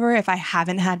leftover, if I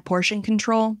haven't had portion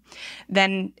control,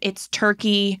 then it's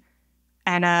turkey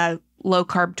and a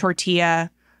low-carb tortilla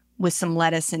with some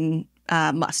lettuce and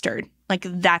mustard. Like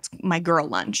that's my girl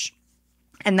lunch.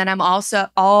 And then I'm also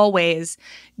always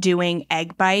doing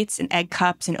egg bites and egg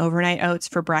cups and overnight oats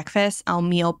for breakfast. I'll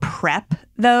meal prep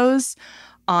those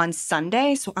on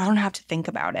Sunday so I don't have to think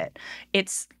about it.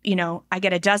 It's, I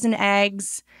get a dozen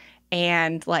eggs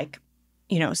and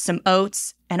some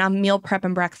oats, and I'm meal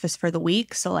prepping breakfast for the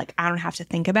week. So I don't have to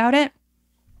think about it.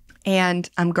 And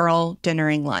I'm girl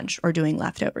dinnering lunch or doing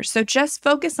leftovers. So just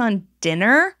focus on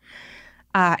dinner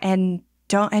and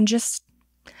just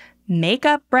make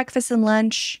up breakfast and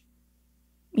lunch,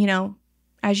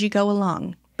 as you go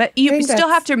along. But you still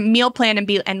have to meal plan and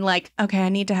okay, I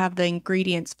need to have the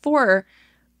ingredients for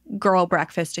girl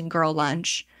breakfast and girl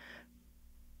lunch.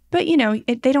 But,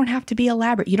 they don't have to be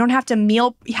elaborate. You don't have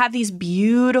to have these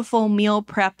beautiful meal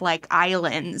prep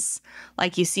islands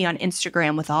like you see on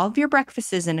Instagram with all of your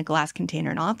breakfasts in a glass container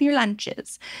and all of your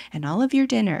lunches and all of your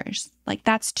dinners.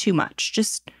 That's too much.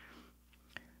 Just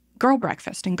girl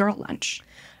breakfast and girl lunch.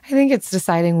 I think it's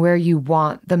deciding where you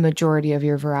want the majority of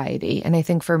your variety. And I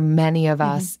think for many of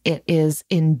us, it is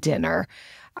in dinner.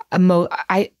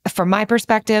 From my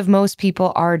perspective, most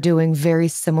people are doing very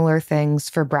similar things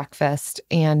for breakfast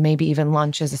and maybe even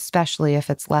lunches, especially if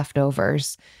it's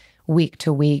leftovers week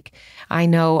to week. I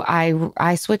know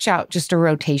I switch out just a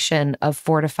rotation of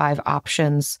 4 to 5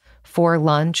 options for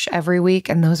lunch every week.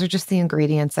 And those are just the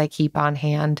ingredients I keep on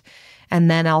hand. And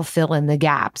then I'll fill in the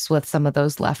gaps with some of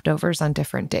those leftovers on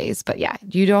different days. But yeah,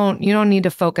 you don't need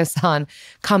to focus on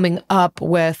coming up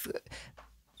with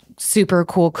super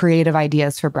cool creative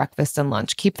ideas for breakfast and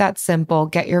lunch. Keep that simple,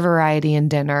 get your variety in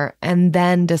dinner, and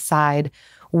then decide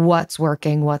what's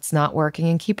working, what's not working,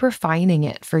 and keep refining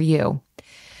it for you.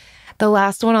 The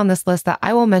last one on this list that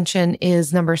I will mention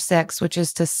is number 6, which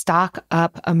is to stock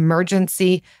up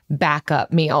emergency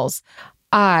backup meals.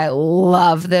 I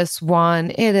love this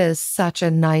one. It is such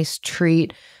a nice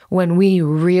treat when we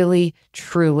really,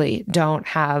 truly don't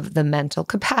have the mental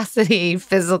capacity,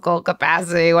 physical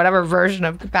capacity, whatever version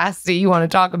of capacity you want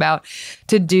to talk about,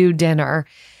 to do dinner,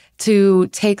 to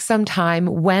take some time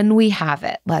when we have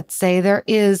it. Let's say there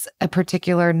is a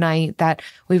particular night that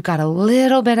we've got a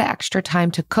little bit of extra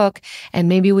time to cook, and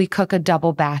maybe we cook a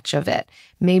double batch of it.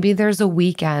 Maybe there's a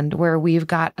weekend where we've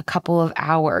got a couple of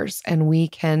hours and we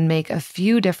can make a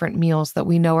few different meals that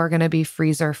we know are going to be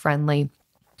freezer friendly.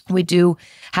 We do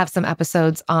have some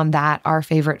episodes on that, our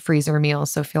favorite freezer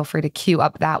meals, so feel free to queue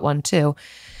up that one too.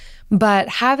 But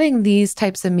having these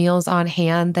types of meals on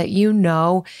hand that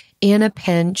in a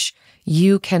pinch,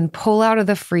 you can pull out of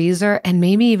the freezer and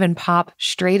maybe even pop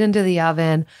straight into the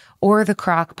oven or the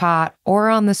crock pot or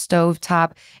on the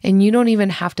stovetop, and you don't even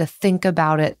have to think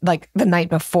about it the night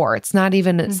before. It's not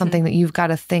even something that you've got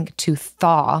to think to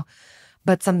thaw,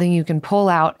 but something you can pull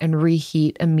out and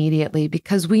reheat immediately,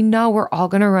 because we know we're all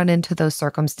going to run into those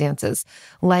circumstances.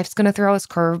 Life's going to throw us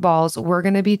curveballs. We're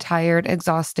going to be tired,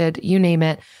 exhausted, you name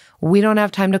it. We don't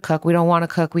have time to cook. We don't want to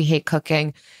cook. We hate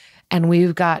cooking. And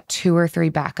we've got 2 or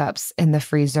 3 backups in the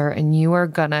freezer, and you are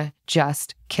going to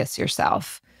just kiss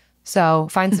yourself. So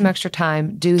find some extra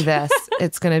time. Do this.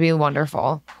 It's going to be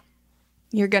wonderful.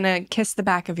 You're going to kiss the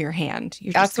back of your hand.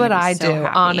 That's what I do,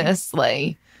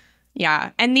 honestly.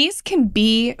 Yeah. And these can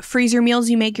be freezer meals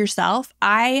you make yourself.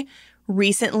 I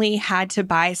recently had to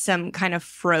buy some kind of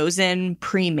frozen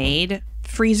pre-made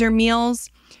freezer meals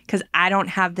because I don't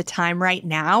have the time right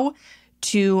now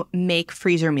to make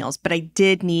freezer meals, but I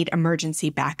did need emergency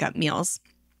backup meals.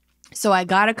 So I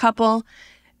got a couple.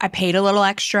 I paid a little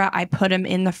extra. I put them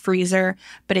in the freezer,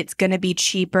 but it's going to be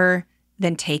cheaper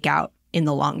than takeout in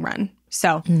the long run.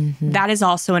 So that is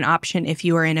also an option if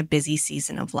you are in a busy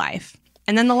season of life.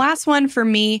 And then the last one for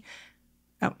me,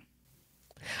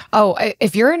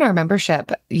 if you're in our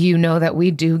membership, you know that we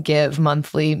do give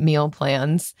monthly meal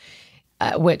plans,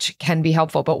 which can be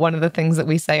helpful. But one of the things that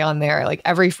we say on there, like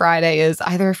every Friday, is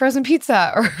either a frozen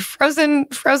pizza or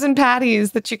frozen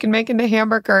patties that you can make into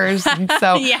hamburgers. And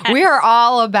so Yes. we are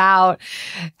all about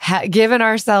giving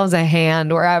ourselves a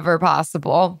hand wherever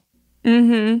possible.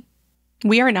 Mm-hmm.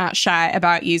 We are not shy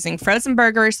about using frozen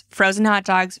burgers, frozen hot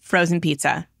dogs, frozen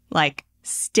pizza, like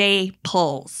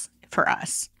staples for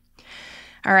us.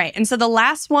 All right. And so the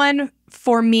last one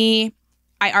for me,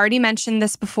 I already mentioned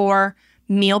this before,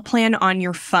 meal plan on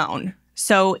your phone.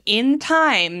 So in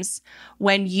times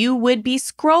when you would be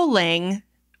scrolling,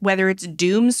 whether it's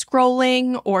doom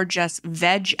scrolling or just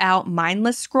veg out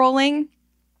mindless scrolling,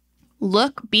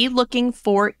 be looking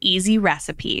for easy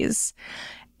recipes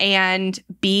and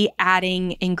be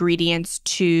adding ingredients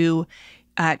to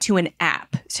an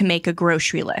app to make a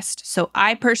grocery list. So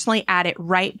I personally add it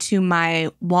right to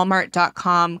my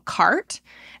Walmart.com cart.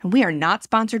 And we are not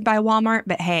sponsored by Walmart,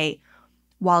 but hey,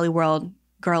 Wally World,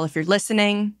 girl, if you're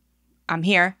listening, I'm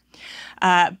here.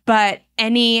 But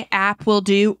any app will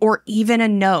do, or even a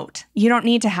note. You don't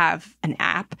need to have an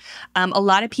app. A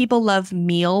lot of people love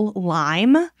Meal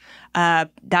Lime.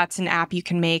 That's an app you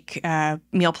can make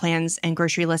meal plans and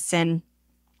grocery lists in.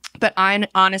 But I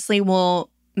honestly will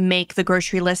make the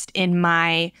grocery list in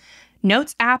my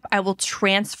Notes app. I will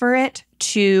transfer it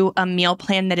to a meal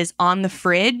plan that is on the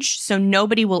fridge, so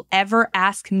nobody will ever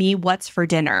ask me what's for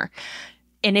dinner.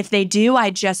 And if they do, I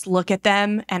just look at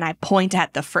them and I point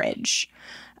at the fridge.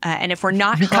 And if we're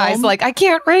not home... Guy's like, I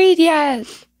can't read yet.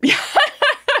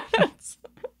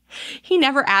 He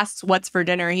never asks what's for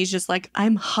dinner. He's just like,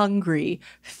 I'm hungry.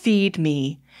 Feed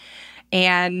me.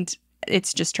 And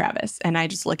it's just Travis. And I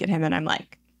just look at him and I'm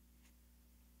like,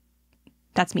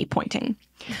 that's me pointing.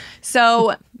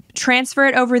 So transfer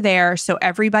it over there so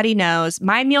everybody knows.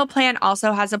 My meal plan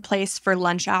also has a place for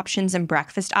lunch options and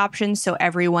breakfast options. So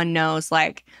everyone knows,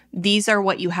 like, these are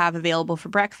what you have available for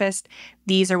breakfast.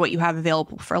 These are what you have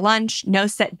available for lunch. No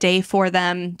set day for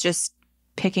them. Just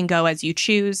pick and go as you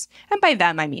choose. And by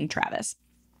them, I mean Travis.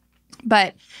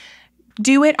 But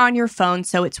do it on your phone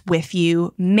so it's with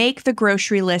you. Make the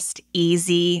grocery list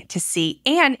easy to see.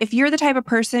 And if you're the type of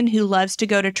person who loves to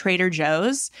go to Trader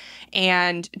Joe's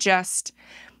and just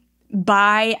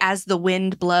buy as the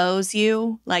wind blows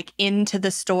you, like into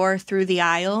the store through the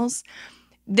aisles,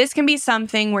 this can be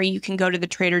something where you can go to the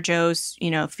Trader Joe's,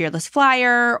 Fearless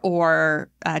Flyer or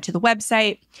to the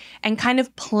website and kind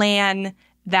of plan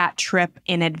that trip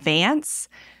in advance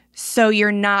so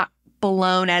you're not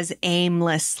blown as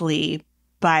aimlessly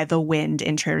by the wind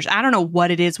in Trader Joe's. I don't know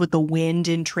what it is with the wind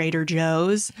in Trader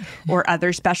Joe's or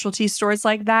other specialty stores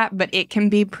like that, but it can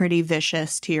be pretty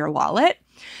vicious to your wallet.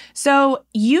 So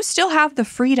you still have the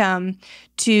freedom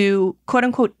to, quote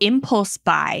unquote, impulse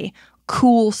buy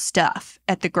cool stuff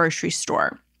at the grocery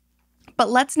store.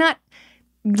 But let's not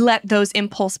let those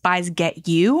impulse buys get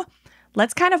you.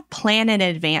 Let's kind of plan in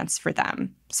advance for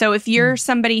them. So if you're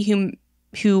somebody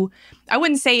who I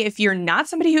wouldn't say if you're not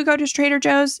somebody who go to Trader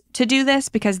Joe's to do this,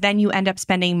 because then you end up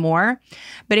spending more.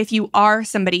 But if you are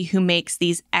somebody who makes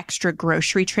these extra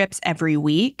grocery trips every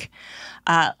week,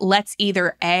 let's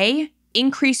either A,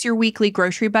 increase your weekly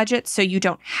grocery budget so you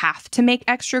don't have to make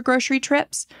extra grocery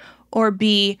trips, or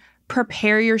B,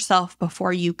 prepare yourself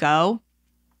before you go.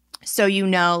 So you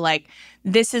know, like,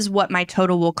 this is what my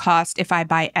total will cost if I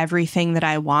buy everything that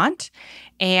I want.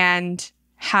 And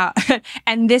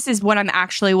this is what I'm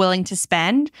actually willing to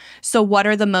spend. So what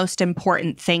are the most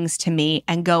important things to me,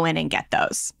 and go in and get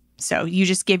those. So you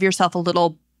just give yourself a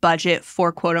little budget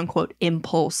for, quote unquote,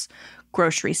 impulse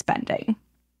grocery spending.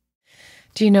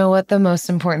 Do you know what the most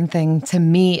important thing to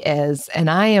me is? And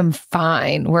I am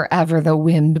fine wherever the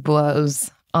wind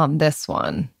blows on this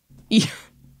one.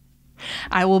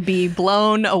 I will be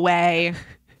blown away.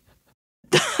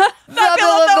 The bill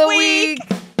of the week.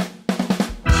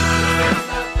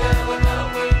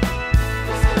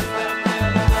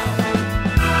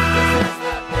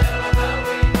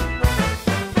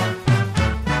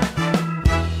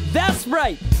 That's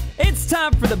right. It's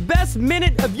time for the best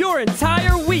minute of your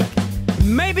entire week.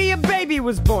 Maybe a baby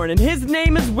was born and his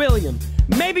name is William.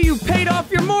 Maybe you paid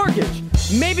off your mortgage.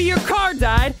 Maybe your car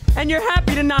died and you're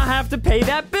happy to not have to pay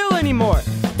that bill anymore.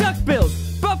 Duck bills,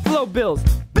 Buffalo Bills,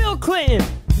 Bill Clinton.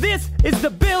 This is the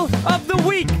bill of the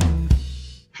week.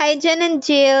 Hi, Jen and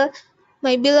Jill.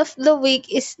 My bill of the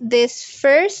week is this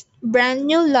first brand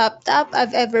new laptop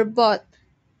I've ever bought.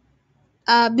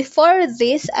 Before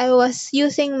this, I was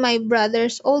using my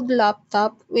brother's old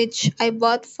laptop, which I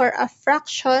bought for a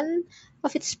fraction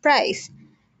of its price.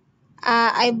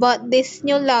 I bought this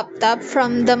new laptop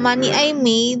from the money I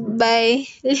made by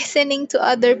listening to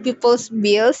other people's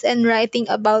bills and writing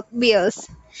about bills.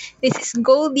 This is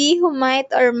Goldie, who might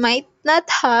or might not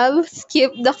have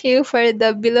skipped the queue for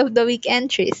the bill of the week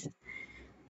entries.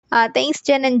 Thanks,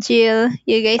 Jen and Jill.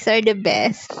 You guys are the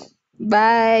best.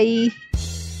 Bye.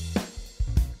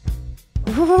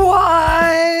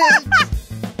 What?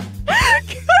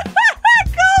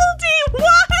 Goldie,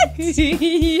 what?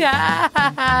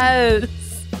 Yes.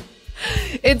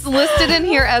 It's listed in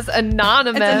here as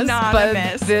anonymous, but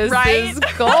this right? is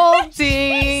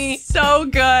Goldie. So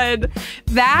good.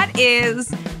 That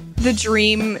is the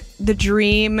dream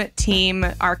team,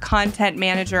 our content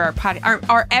manager,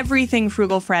 our everything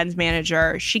Frugal Friends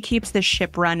manager. She keeps the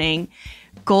ship running.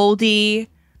 Goldie,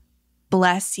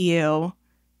 bless you.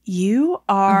 You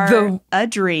are a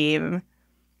dream.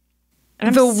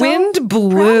 And the wind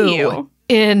blew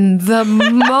in the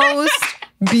most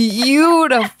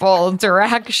beautiful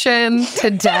direction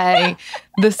today.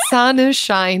 The sun is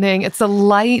shining. It's a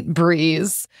light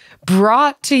breeze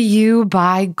brought to you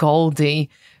by Goldie.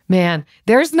 Man,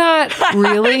 there's not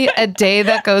really a day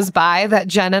that goes by that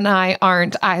Jen and I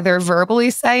aren't either verbally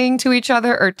saying to each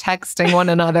other or texting one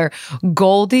another,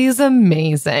 Goldie's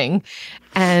amazing.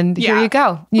 And here you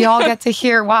go. You all get to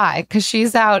hear why, because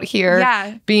she's out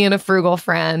here being a frugal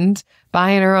friend,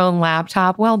 buying her own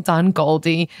laptop. Well done,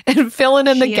 Goldie. And filling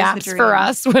in the gaps for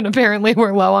us when apparently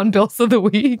we're low on bills of the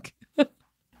week.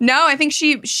 No, I think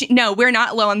no, we're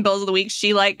not low on bills of the week.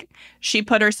 She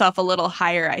put herself a little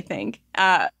higher, I think.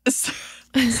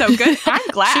 So good. I'm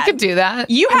glad. She could do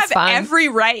that. You have every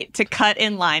right to cut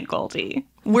in line, Goldie.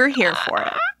 We're here for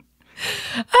it.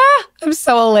 I'm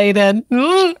so elated.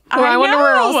 I wonder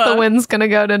where else the wind's going to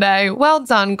go today. Well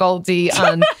done, Goldie,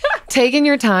 on taking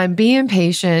your time, being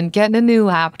patient, getting a new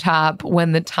laptop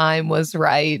when the time was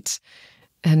right.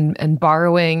 And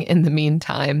borrowing in the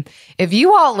meantime. If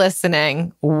you all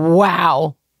listening,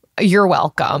 wow, you're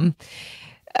welcome.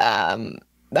 I'm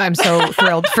so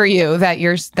thrilled for you that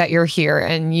you're here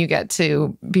and you get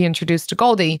to be introduced to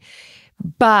Goldie.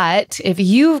 But if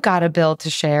you've got a bill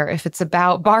to share, if it's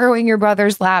about borrowing your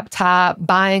brother's laptop,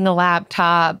 buying a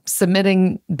laptop,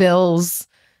 submitting bills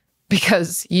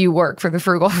because you work for the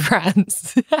Frugal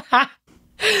Friends.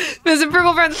 Visit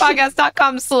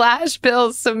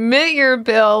frugalfriendspodcast.com/bills. Submit your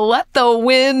bill. Let the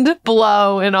wind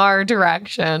blow in our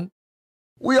direction.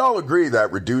 We all agree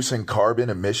that reducing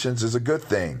carbon emissions is a good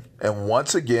thing. And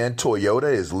once again,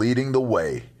 Toyota is leading the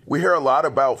way. We hear a lot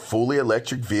about fully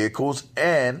electric vehicles,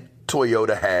 and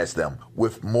Toyota has them,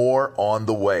 with more on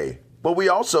the way. But we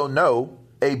also know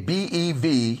a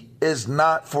BEV is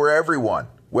not for everyone,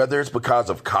 whether it's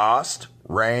because of cost,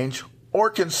 range, or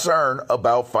concern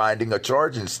about finding a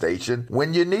charging station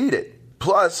when you need it.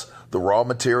 Plus, the raw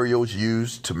materials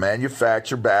used to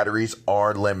manufacture batteries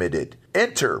are limited.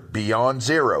 Enter Beyond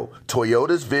Zero,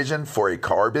 Toyota's vision for a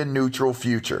carbon-neutral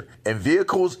future, in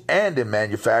vehicles and in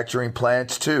manufacturing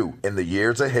plants too, in the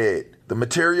years ahead. The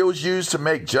materials used to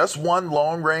make just one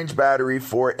long-range battery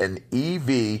for an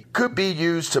EV could be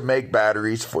used to make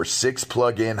batteries for 6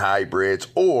 plug-in hybrids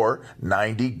or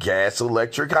 90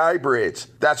 gas-electric hybrids.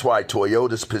 That's why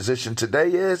Toyota's position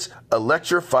today is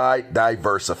electrified,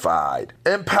 diversified,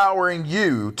 empowering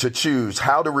you to choose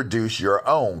how to reduce your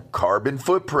own carbon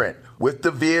footprint with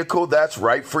the vehicle that's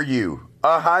right for you.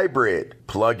 A hybrid,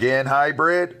 plug-in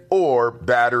hybrid, or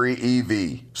battery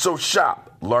EV. So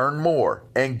shop, learn more,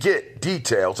 and get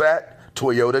details at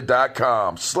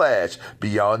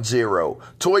toyota.com/Beyond Zero.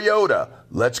 Toyota,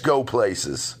 let's go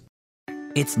places.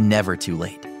 It's never too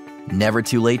late. Never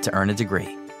too late to earn a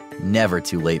degree. Never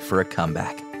too late for a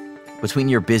comeback. Between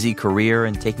your busy career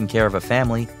and taking care of a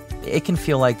family, it can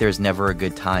feel like there's never a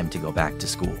good time to go back to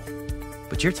school.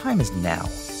 But your time is now.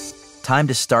 Time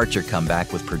to start your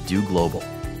comeback with Purdue Global.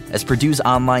 As Purdue's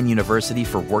online university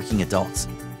for working adults,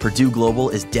 Purdue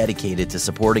Global is dedicated to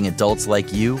supporting adults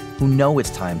like you who know it's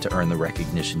time to earn the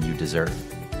recognition you deserve.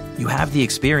 You have the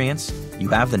experience, you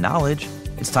have the knowledge,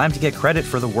 it's time to get credit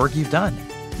for the work you've done.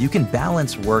 You can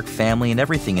balance work, family, and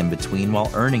everything in between while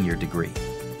earning your degree.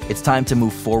 It's time to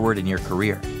move forward in your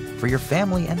career, for your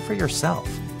family and for yourself,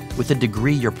 with a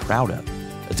degree you're proud of,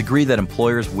 a degree that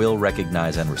employers will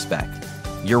recognize and respect.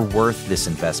 You're worth this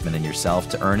investment in yourself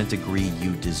to earn a degree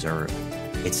you deserve.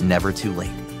 It's never too late.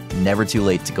 Never too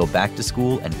late to go back to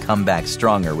school and come back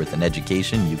stronger with an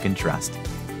education you can trust.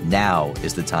 Now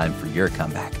is the time for your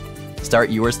comeback. Start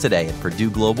yours today at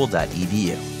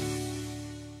purdueglobal.edu.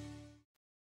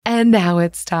 And now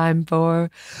it's time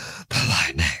for the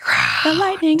lightning round. The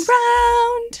lightning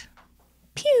round.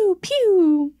 Pew,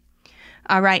 pew.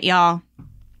 All right, y'all.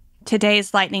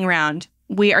 Today's lightning round,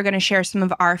 we are going to share some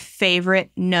of our favorite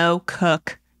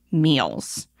no-cook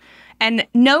meals. And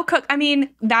no-cook, I mean,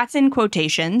 that's in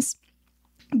quotations,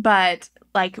 but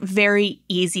like very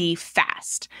easy,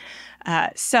 fast.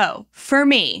 So for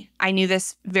me, I knew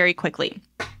this very quickly.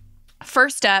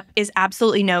 First up is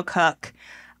absolutely no-cook.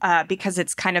 Because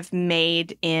it's kind of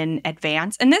made in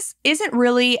advance. And this isn't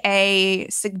really a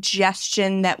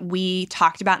suggestion that we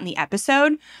talked about in the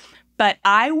episode, but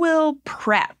I will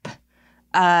prep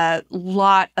a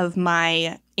lot of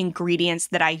my ingredients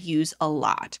that I use a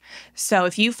lot. So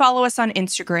if you follow us on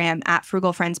Instagram at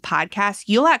Frugal Friends Podcast,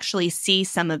 you'll actually see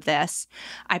some of this.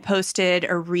 I posted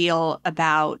a reel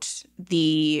about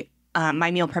the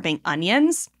my meal prepping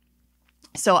onions.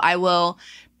 So I will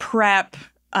prep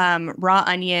raw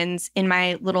onions in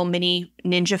my little mini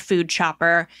Ninja food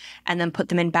chopper and then put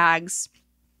them in bags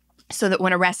so that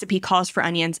when a recipe calls for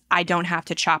onions, I don't have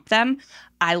to chop them.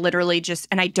 I literally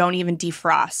and I don't even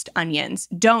defrost onions.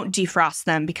 Don't defrost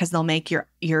them because they'll make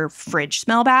your fridge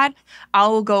smell bad.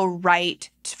 I'll go right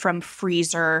from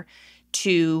freezer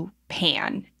to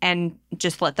pan and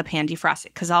just let the pan defrost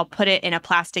it because I'll put it in a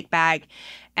plastic bag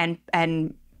and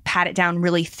pat it down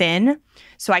really thin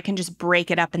so I can just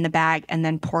break it up in the bag and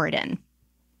then pour it in.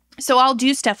 So I'll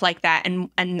do stuff like that. And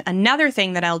another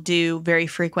thing that I'll do very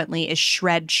frequently is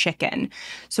shred chicken.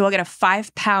 So I'll get a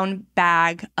 5-pound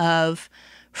bag of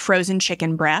frozen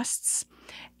chicken breasts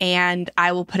and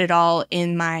I will put it all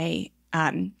in my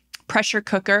pressure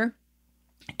cooker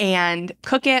and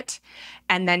cook it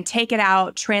and then take it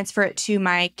out, transfer it to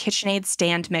my KitchenAid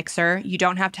stand mixer. You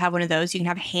don't have to have one of those. You can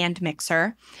have a hand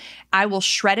mixer. I will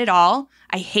shred it all.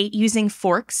 I hate using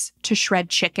forks to shred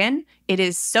chicken. It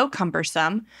is so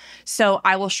cumbersome. So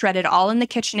I will shred it all in the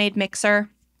KitchenAid mixer,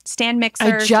 stand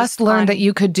mixer. I just learned that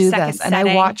you could do this and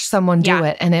I watched someone do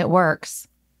it and it works.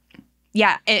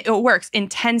 Yeah, it works. In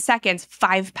 10 seconds,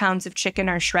 5 pounds of chicken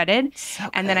are shredded.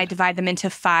 And then I divide them into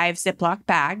 5 Ziploc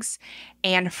bags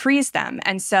and freeze them.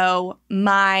 And so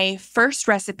my first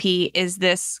recipe is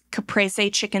this caprese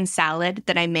chicken salad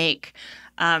that I make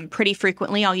pretty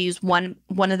frequently. I'll use one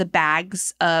of the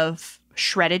bags of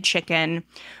shredded chicken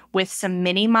with some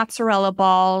mini mozzarella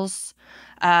balls,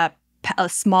 a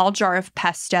small jar of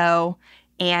pesto,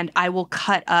 and I will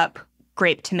cut up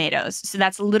grape tomatoes. So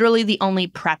that's literally the only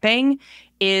prepping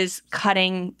is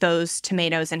cutting those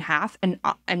tomatoes in half.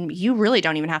 And you really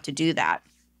don't even have to do that.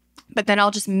 But then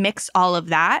I'll just mix all of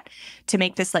that to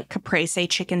make this like caprese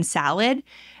chicken salad.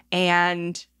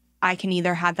 And I can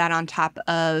either have that on top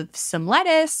of some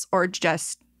lettuce or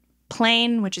just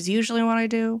plain, which is usually what I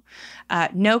do.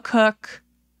 No cook,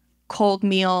 cold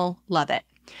meal, love it.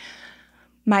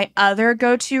 My other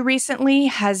go-to recently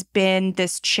has been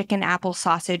this chicken apple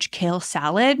sausage kale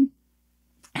salad.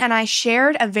 And I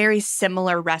shared a very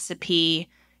similar recipe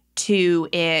to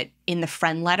it in the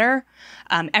friend letter.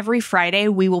 Every Friday,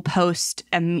 we will post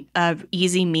a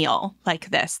easy meal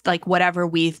like this, like whatever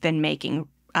we've been making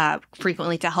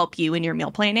frequently to help you in your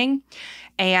meal planning.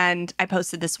 And I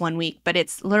posted this one week, but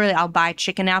it's literally I'll buy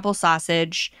chicken apple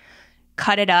sausage,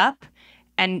 cut it up,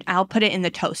 and I'll put it in the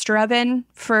toaster oven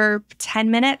for 10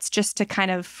 minutes just to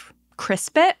kind of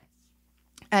crisp it.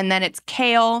 And then it's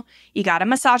kale. You got to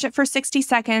massage it for 60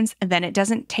 seconds, and then it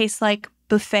doesn't taste like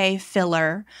buffet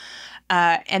filler.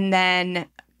 And then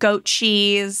goat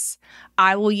cheese.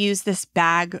 I will use this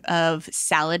bag of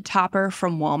salad topper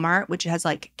from Walmart, which has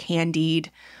like candied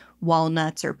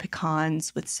walnuts or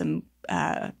pecans with some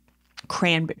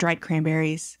dried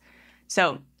cranberries.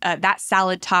 So that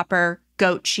salad topper,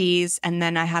 goat cheese, and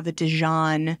then I have a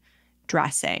Dijon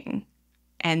dressing.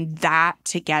 And that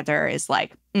together is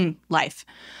like life.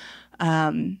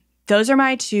 Those are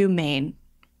my 2 main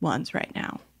ones right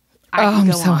now.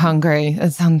 I'm so hungry.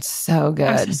 It sounds so good.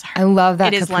 I'm so sorry. I love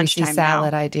that It is caprese lunchtime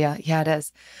salad now. idea. Yeah, it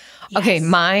is. Yes. Okay,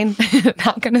 mine,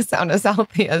 not going to sound as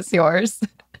healthy as yours.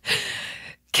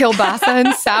 Kielbasa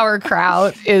and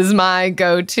sauerkraut is my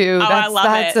go-to. I love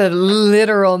that's it. a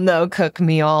literal no-cook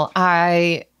meal.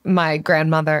 My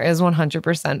grandmother is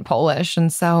 100% Polish,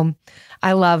 and so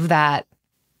I love that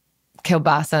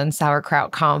kielbasa and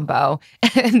sauerkraut combo.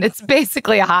 And it's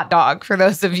basically a hot dog. For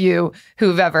those of you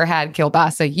who've ever had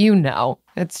kielbasa, you know,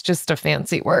 it's just a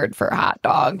fancy word for hot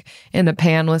dog in a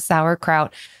pan with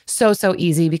sauerkraut. So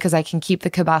easy because I can keep the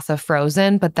kielbasa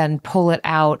frozen, but then pull it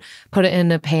out, put it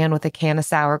in a pan with a can of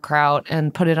sauerkraut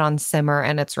and put it on simmer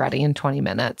and it's ready in 20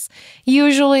 minutes.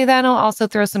 Usually then I'll also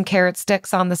throw some carrot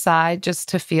sticks on the side just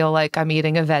to feel like I'm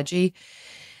eating a veggie.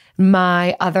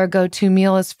 My other go-to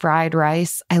meal is fried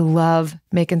rice. I love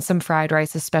making some fried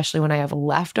rice, especially when I have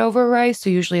leftover rice. So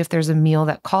usually if there's a meal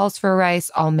that calls for rice,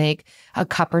 I'll make a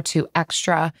cup or two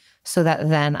extra so that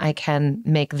then I can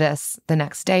make this the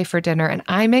next day for dinner. And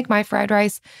I make my fried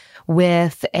rice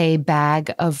with a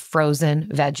bag of frozen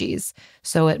veggies.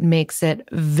 So it makes it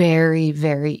very,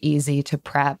 very easy to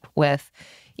prep with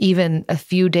even a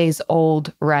few days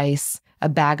old rice, a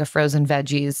bag of frozen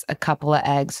veggies, a couple of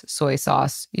eggs, soy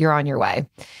sauce. You're on your way.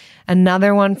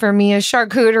 Another one for me is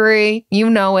charcuterie. You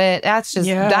know it. That's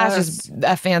just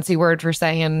a fancy word for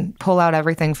saying pull out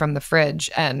everything from the fridge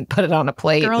and put it on a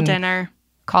plate. Girl dinner.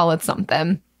 Call it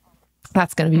something.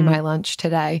 That's going to be my lunch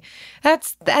today.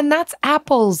 That's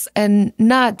apples and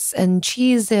nuts and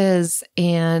cheeses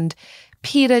and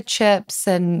pita chips,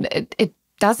 and it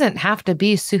doesn't have to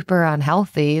be super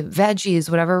unhealthy. Veggies,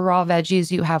 whatever raw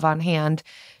veggies you have on hand,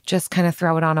 just kind of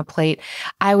throw it on a plate.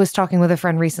 I was talking with a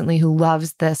friend recently who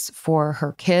loves this for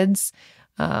her kids,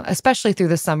 especially through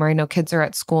the summer. I know kids are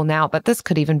at school now, but this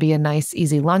could even be a nice,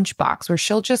 easy lunchbox where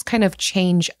she'll just kind of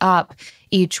change up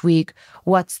each week.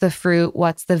 What's the fruit?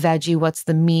 What's the veggie? What's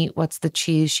the meat? What's the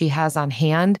cheese she has on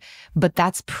hand? But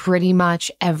that's pretty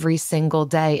much every single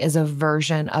day is a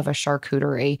version of a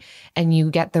charcuterie. And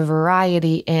you get the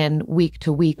variety in week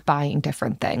to week buying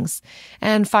different things.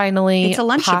 And finally, it's a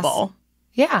Lunchable.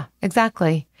 Yeah,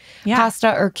 exactly. Yeah.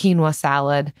 Pasta or quinoa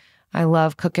salad. I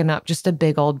love cooking up just a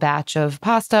big old batch of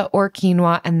pasta or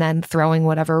quinoa and then throwing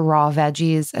whatever raw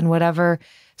veggies and whatever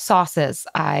sauces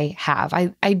I have.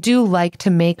 I do like to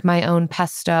make my own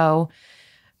pesto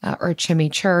or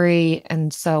chimichurri.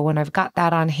 And so when I've got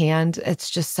that on hand, it's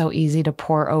just so easy to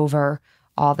pour over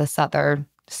all this other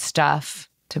stuff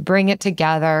to bring it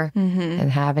together and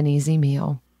have an easy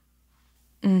meal.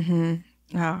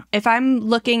 Oh. If I'm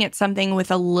looking at something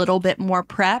with a little bit more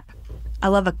prep, I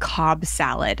love a Cobb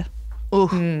salad.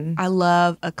 Ooh, I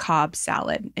love a Cobb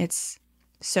salad. It's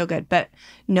so good, but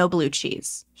no blue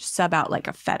cheese. Sub out like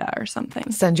a feta or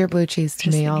something. Send your blue cheese to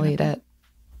me. I'll eat it.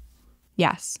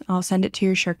 Yes, I'll send it to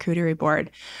your charcuterie board.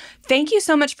 Thank you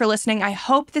so much for listening. I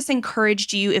hope this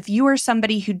encouraged you. If you are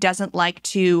somebody who doesn't like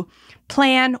to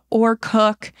plan or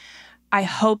cook, I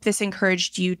hope this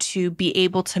encouraged you to be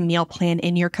able to meal plan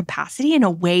in your capacity in a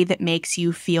way that makes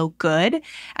you feel good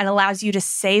and allows you to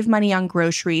save money on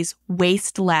groceries,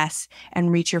 waste less, and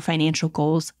reach your financial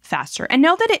goals faster. And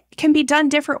know that it can be done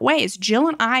different ways. Jill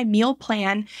and I meal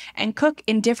plan and cook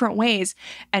in different ways,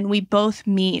 and we both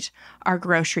meet our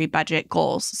grocery budget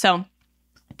goals. So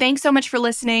thanks so much for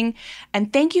listening,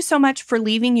 and thank you so much for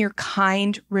leaving your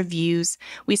kind reviews.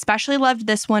 We especially loved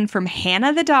this one from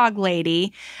Hannah the Dog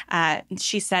Lady.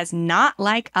 She says, not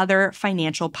like other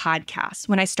financial podcasts.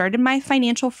 When I started my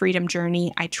financial freedom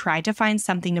journey, I tried to find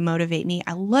something to motivate me.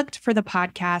 I looked for the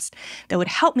podcast that would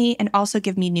help me and also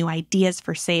give me new ideas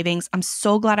for savings. I'm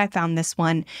so glad I found this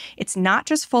one. It's not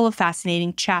just full of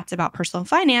fascinating chats about personal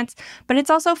finance, but it's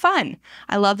also fun.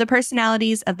 I love the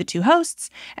personalities of the two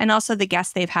hosts and also the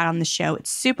guests they've had on the show. It's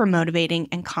super motivating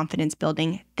and confidence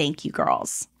building. Thank you,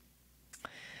 girls.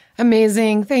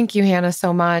 Amazing. Thank you, Hannah,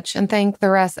 so much. And thank the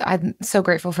rest. I'm so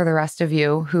grateful for the rest of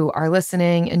you who are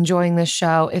listening, enjoying this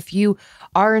show. If you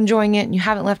are enjoying it and you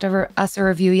haven't left us a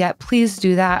review yet, please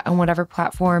do that on whatever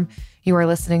platform you are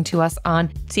listening to us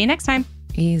on. See you next time.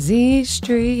 Easy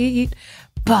Street.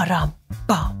 Ba-dum,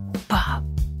 bum,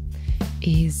 bum.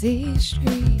 Easy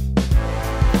Street.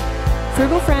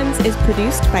 Frugal Friends is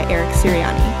produced by Eric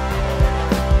Sirianni.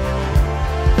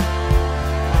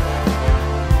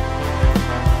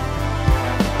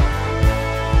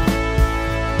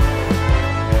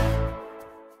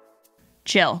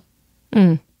 Jill,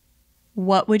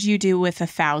 what would you do with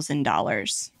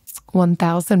 $1,000?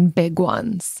 1,000 big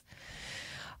ones.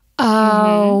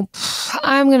 Oh,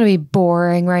 I'm going to be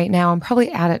boring right now. I'm probably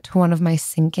add it to one of my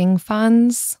sinking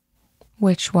funds.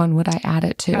 Which one would I add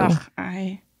it to?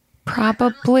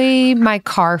 Probably my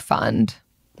car fund.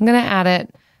 I'm going to add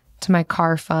it to my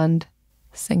car fund,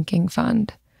 sinking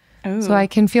fund. Ooh. So I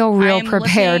can feel real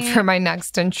prepared for my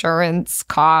next insurance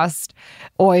cost,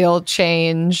 oil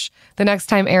change. The next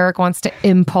time Eric wants to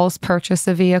impulse purchase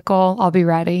a vehicle, I'll be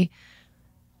ready.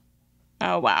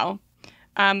 Oh, wow.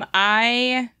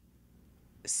 I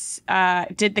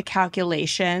did the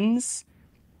calculations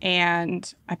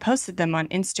and I posted them on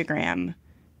Instagram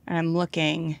and I'm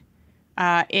looking.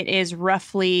 It is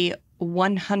roughly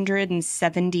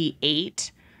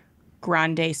 178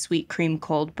 grande sweet cream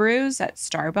cold brews at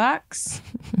Starbucks.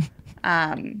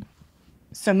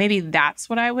 So maybe that's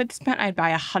what I would spend. I'd buy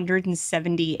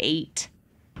 178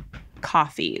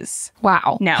 coffees.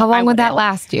 Wow. No, how long would that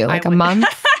last you? Like a month?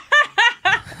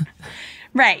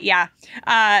 Right, yeah.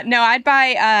 No, I'd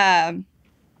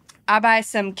buy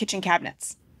some kitchen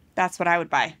cabinets. That's what I would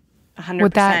buy.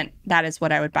 100%. That is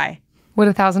what I would buy.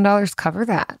 Would $1,000 cover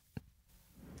that?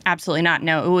 Absolutely not.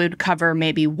 No, it would cover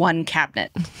maybe one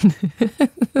cabinet.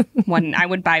 I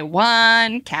would buy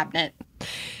one cabinet.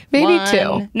 Maybe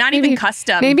two. Not even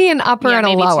custom. Maybe an upper and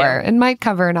a lower. Two. It might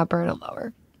cover an upper and a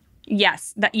lower.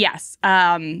 Yes. Yes.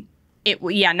 Not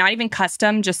even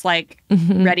custom, just like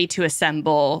ready to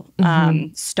assemble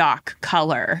stock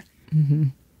color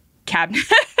cabinet.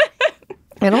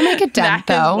 It'll make a dent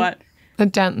though. A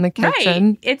dent in the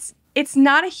kitchen. Right. It's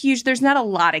not there's not a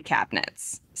lot of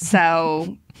cabinets.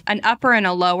 So an upper and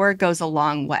a lower goes a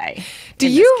long way. Do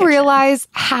you realize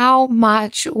how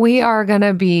much we are going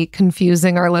to be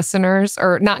confusing our listeners,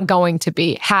 or not going to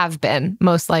be, have been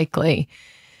most likely,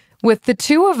 with the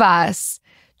two of us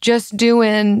just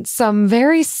doing some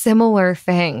very similar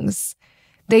things?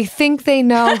 They think they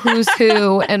know who's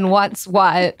who and what's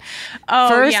what.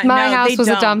 First, my house was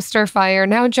a dumpster fire.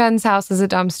 Now Jen's house is a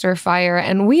dumpster fire.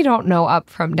 And we don't know up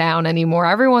from down anymore.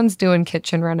 Everyone's doing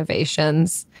kitchen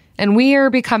renovations. And we are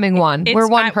becoming one. We're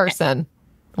one person.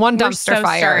 One dumpster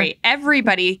fire. Sorry.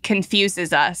 Everybody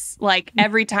confuses us. Like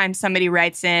every time somebody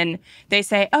writes in, they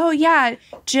say, "Oh yeah,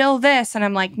 Jill this," and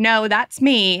I'm like, "No, that's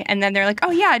me." And then they're like, "Oh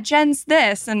yeah, Jen's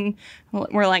this," and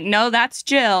we're like, "No, that's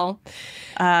Jill."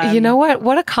 You know what?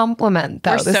 What a compliment,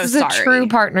 though. This is a true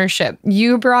partnership.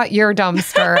 You brought your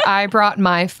dumpster, I brought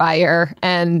my fire,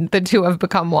 and the two have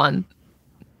become one.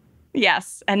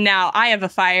 Yes, and now I have a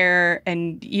fire,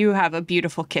 and you have a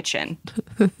beautiful kitchen,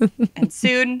 and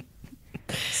soon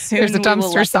there's a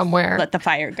dumpster somewhere. Let the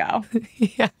fire go.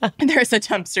 Yeah. There's a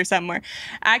dumpster somewhere.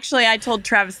 Actually, I told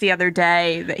Travis the other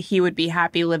day that he would be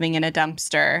happy living in a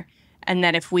dumpster, and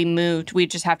that if we moved, we'd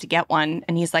just have to get one.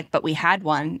 And he's like, "But we had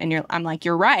one." And I'm like,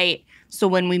 "You're right." So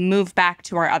when we move back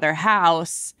to our other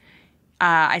house,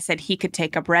 I said he could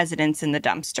take up residence in the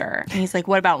dumpster. And he's like,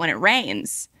 "What about when it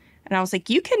rains?" And I was like,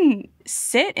 "You can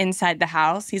sit inside the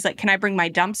house." He's like, "Can I bring my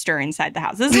dumpster inside the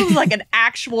house?" This was like an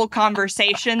actual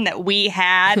conversation that we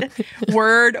had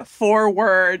word for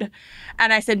word.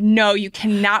 And I said, "No, you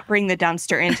cannot bring the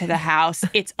dumpster into the house.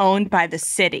 It's owned by the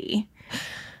city.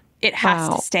 It has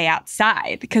to stay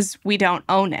outside because we don't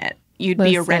own it. You'd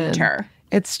be a renter."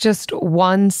 It's just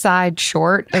one side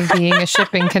short of being a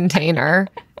shipping container.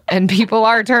 And people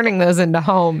are turning those into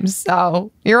homes.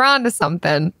 So you're on to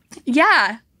something.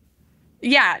 Yeah.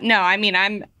 Yeah, no, I mean,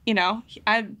 I'm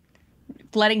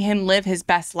letting him live his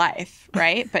best life,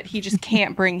 right? But he just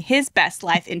can't bring his best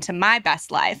life into my best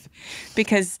life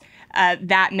because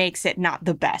that makes it not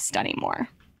the best anymore.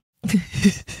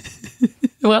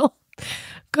 Well,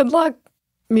 good luck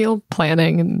meal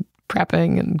planning and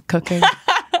prepping and cooking.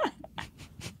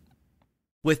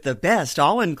 With the best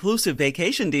all-inclusive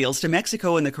vacation deals to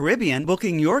Mexico and the Caribbean,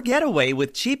 booking your getaway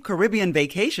with Cheap Caribbean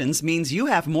Vacations means you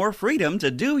have more freedom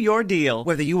to do your deal.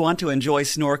 Whether you want to enjoy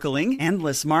snorkeling,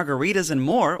 endless margaritas, and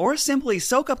more, or simply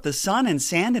soak up the sun and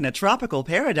sand in a tropical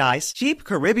paradise, Cheap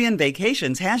Caribbean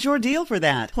Vacations has your deal for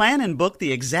that. Plan and book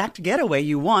the exact getaway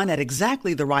you want at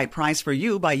exactly the right price for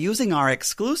you by using our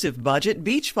exclusive budget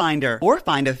Beach Finder, or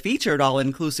find a featured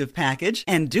all-inclusive package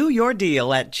and do your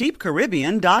deal at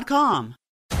cheapcaribbean.com.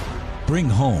 Bring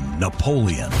home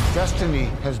Napoleon. Destiny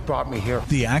has brought me here.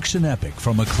 The action epic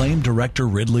from acclaimed director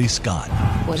Ridley Scott.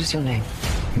 What is your name?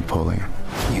 Napoleon.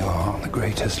 You are the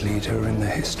greatest leader in the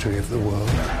history of the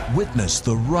world. Witness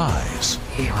the rise.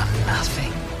 You are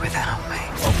nothing without me.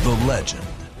 Of the legend.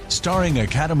 Starring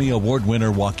Academy Award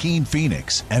winner Joaquin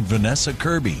Phoenix and Vanessa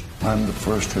Kirby. I'm the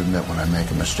first to admit when I make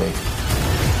a mistake.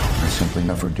 I simply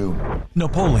never do.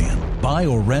 Napoleon. Buy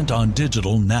or rent on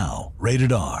digital now.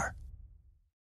 Rated R.